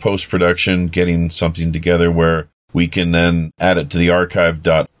here, the post-production, getting something together where we can then add it to the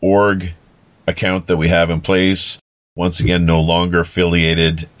archive.org account that we have in place. Once again, no longer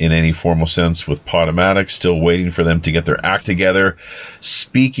affiliated in any formal sense with Podomatic, still waiting for them to get their act together.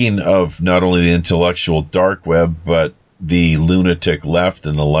 Speaking of not only the intellectual dark web, but the lunatic left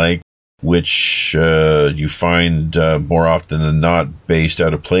and the like, which you find more often than not based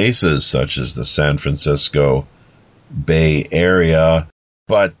out of places such as the San Francisco Bay Area.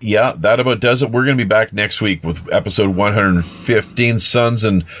 But yeah, that about does it. We're going to be back next week with episode 115, Sons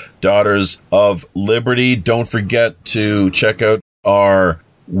and Daughters of Liberty. Don't forget to check out our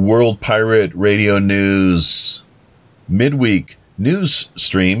World Pirate Radio News midweek news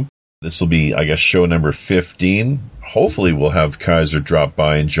stream. This will be, I guess, show number 15. Hopefully we'll have Kaiser drop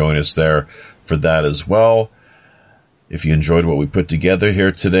by and join us there for that as well. If you enjoyed what we put together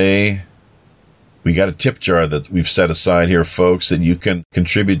here today, we got a tip jar that we've set aside here, folks, that you can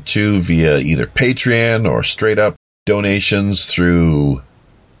contribute to via either Patreon or straight up donations through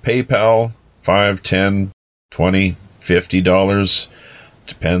PayPal, $5, $10, $20, $50.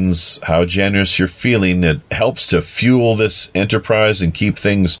 Depends how generous you're feeling. It helps to fuel this enterprise and keep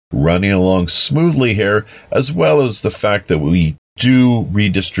things running along smoothly here, as well as the fact that we do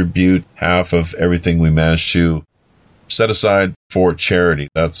redistribute half of everything we manage to set aside for charity.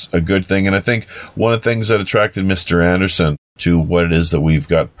 That's a good thing. And I think one of the things that attracted Mr. Anderson to what it is that we've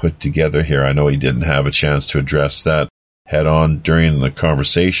got put together here, I know he didn't have a chance to address that head on during the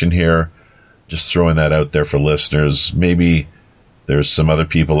conversation here. Just throwing that out there for listeners. Maybe there's some other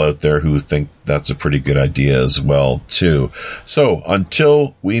people out there who think that's a pretty good idea as well, too. So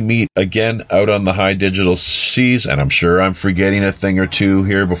until we meet again out on the high digital seas, and I'm sure I'm forgetting a thing or two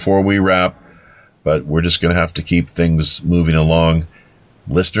here before we wrap, but we're just going to have to keep things moving along.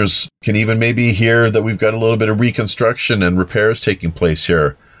 Listeners can even maybe hear that we've got a little bit of reconstruction and repairs taking place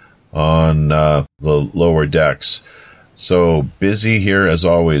here on the lower decks. So busy here as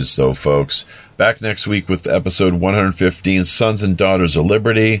always, though, folks. Back next week with episode 115, Sons and Daughters of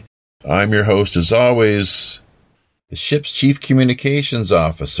Liberty. I'm your host, as always, the ship's Chief Communications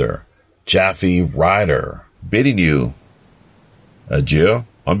Officer, Jaffe Ryder, bidding you adieu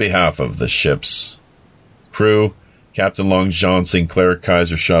on behalf of the ship's crew Captain Long John, Sinclair,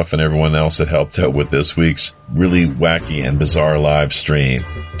 Kaiser Schuff, and everyone else that helped out with this week's really wacky and bizarre live stream.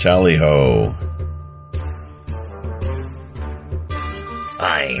 Tally-ho.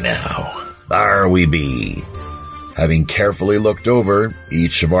 I know. There we be. Having carefully looked over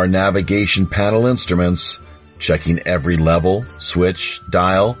each of our navigation panel instruments, checking every level, switch,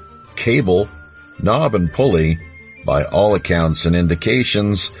 dial, cable, knob, and pulley, by all accounts and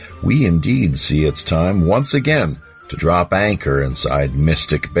indications, we indeed see it's time once again to drop anchor inside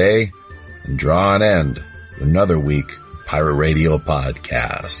Mystic Bay and draw an end to another week of Pirate Radio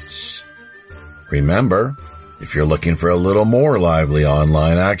podcasts. Remember, if you're looking for a little more lively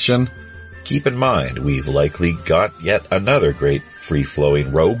online action, keep in mind we've likely got yet another great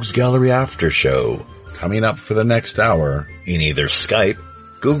free-flowing Rogues Gallery after show coming up for the next hour in either Skype,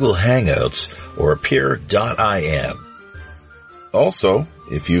 Google Hangouts, or Appear.in. Also,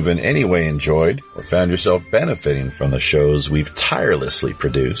 if you've in any way enjoyed or found yourself benefiting from the shows we've tirelessly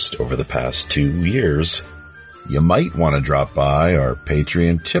produced over the past 2 years, you might want to drop by our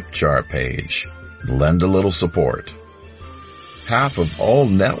Patreon tip jar page and lend a little support. Half of all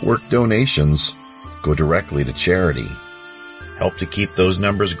network donations go directly to charity. Help to keep those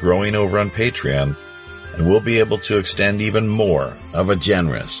numbers growing over on Patreon, and we'll be able to extend even more of a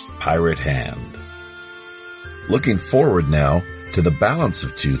generous pirate hand. Looking forward now to the balance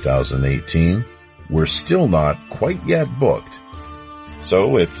of 2018, we're still not quite yet booked.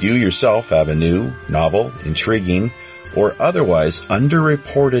 So if you yourself have a new, novel, intriguing, or otherwise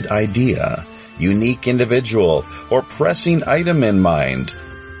underreported idea, unique individual, or pressing item in mind,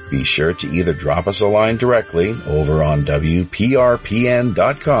 be sure to either drop us a line directly over on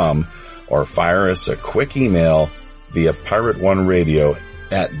WPRPN.com or fire us a quick email via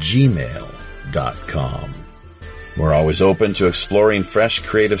pirateoneradio@gmail.com. We're always open to exploring fresh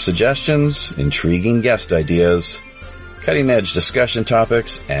creative suggestions, intriguing guest ideas, cutting-edge discussion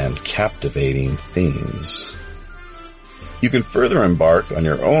topics, and captivating themes. You can further embark on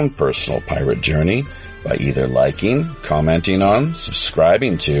your own personal pirate journey by either liking, commenting on,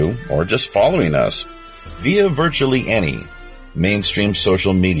 subscribing to, or just following us via virtually any mainstream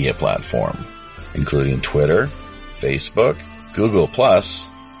social media platform, including Twitter, Facebook, Google+,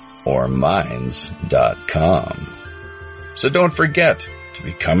 or Minds.com. So don't forget to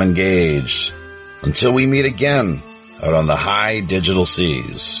become engaged. Until we meet again out on the high digital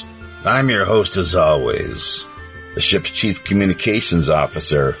seas, I'm your host as always, the ship's Chief Communications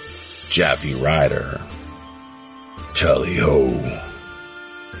Officer, Jaffe Ryder. Tally-ho.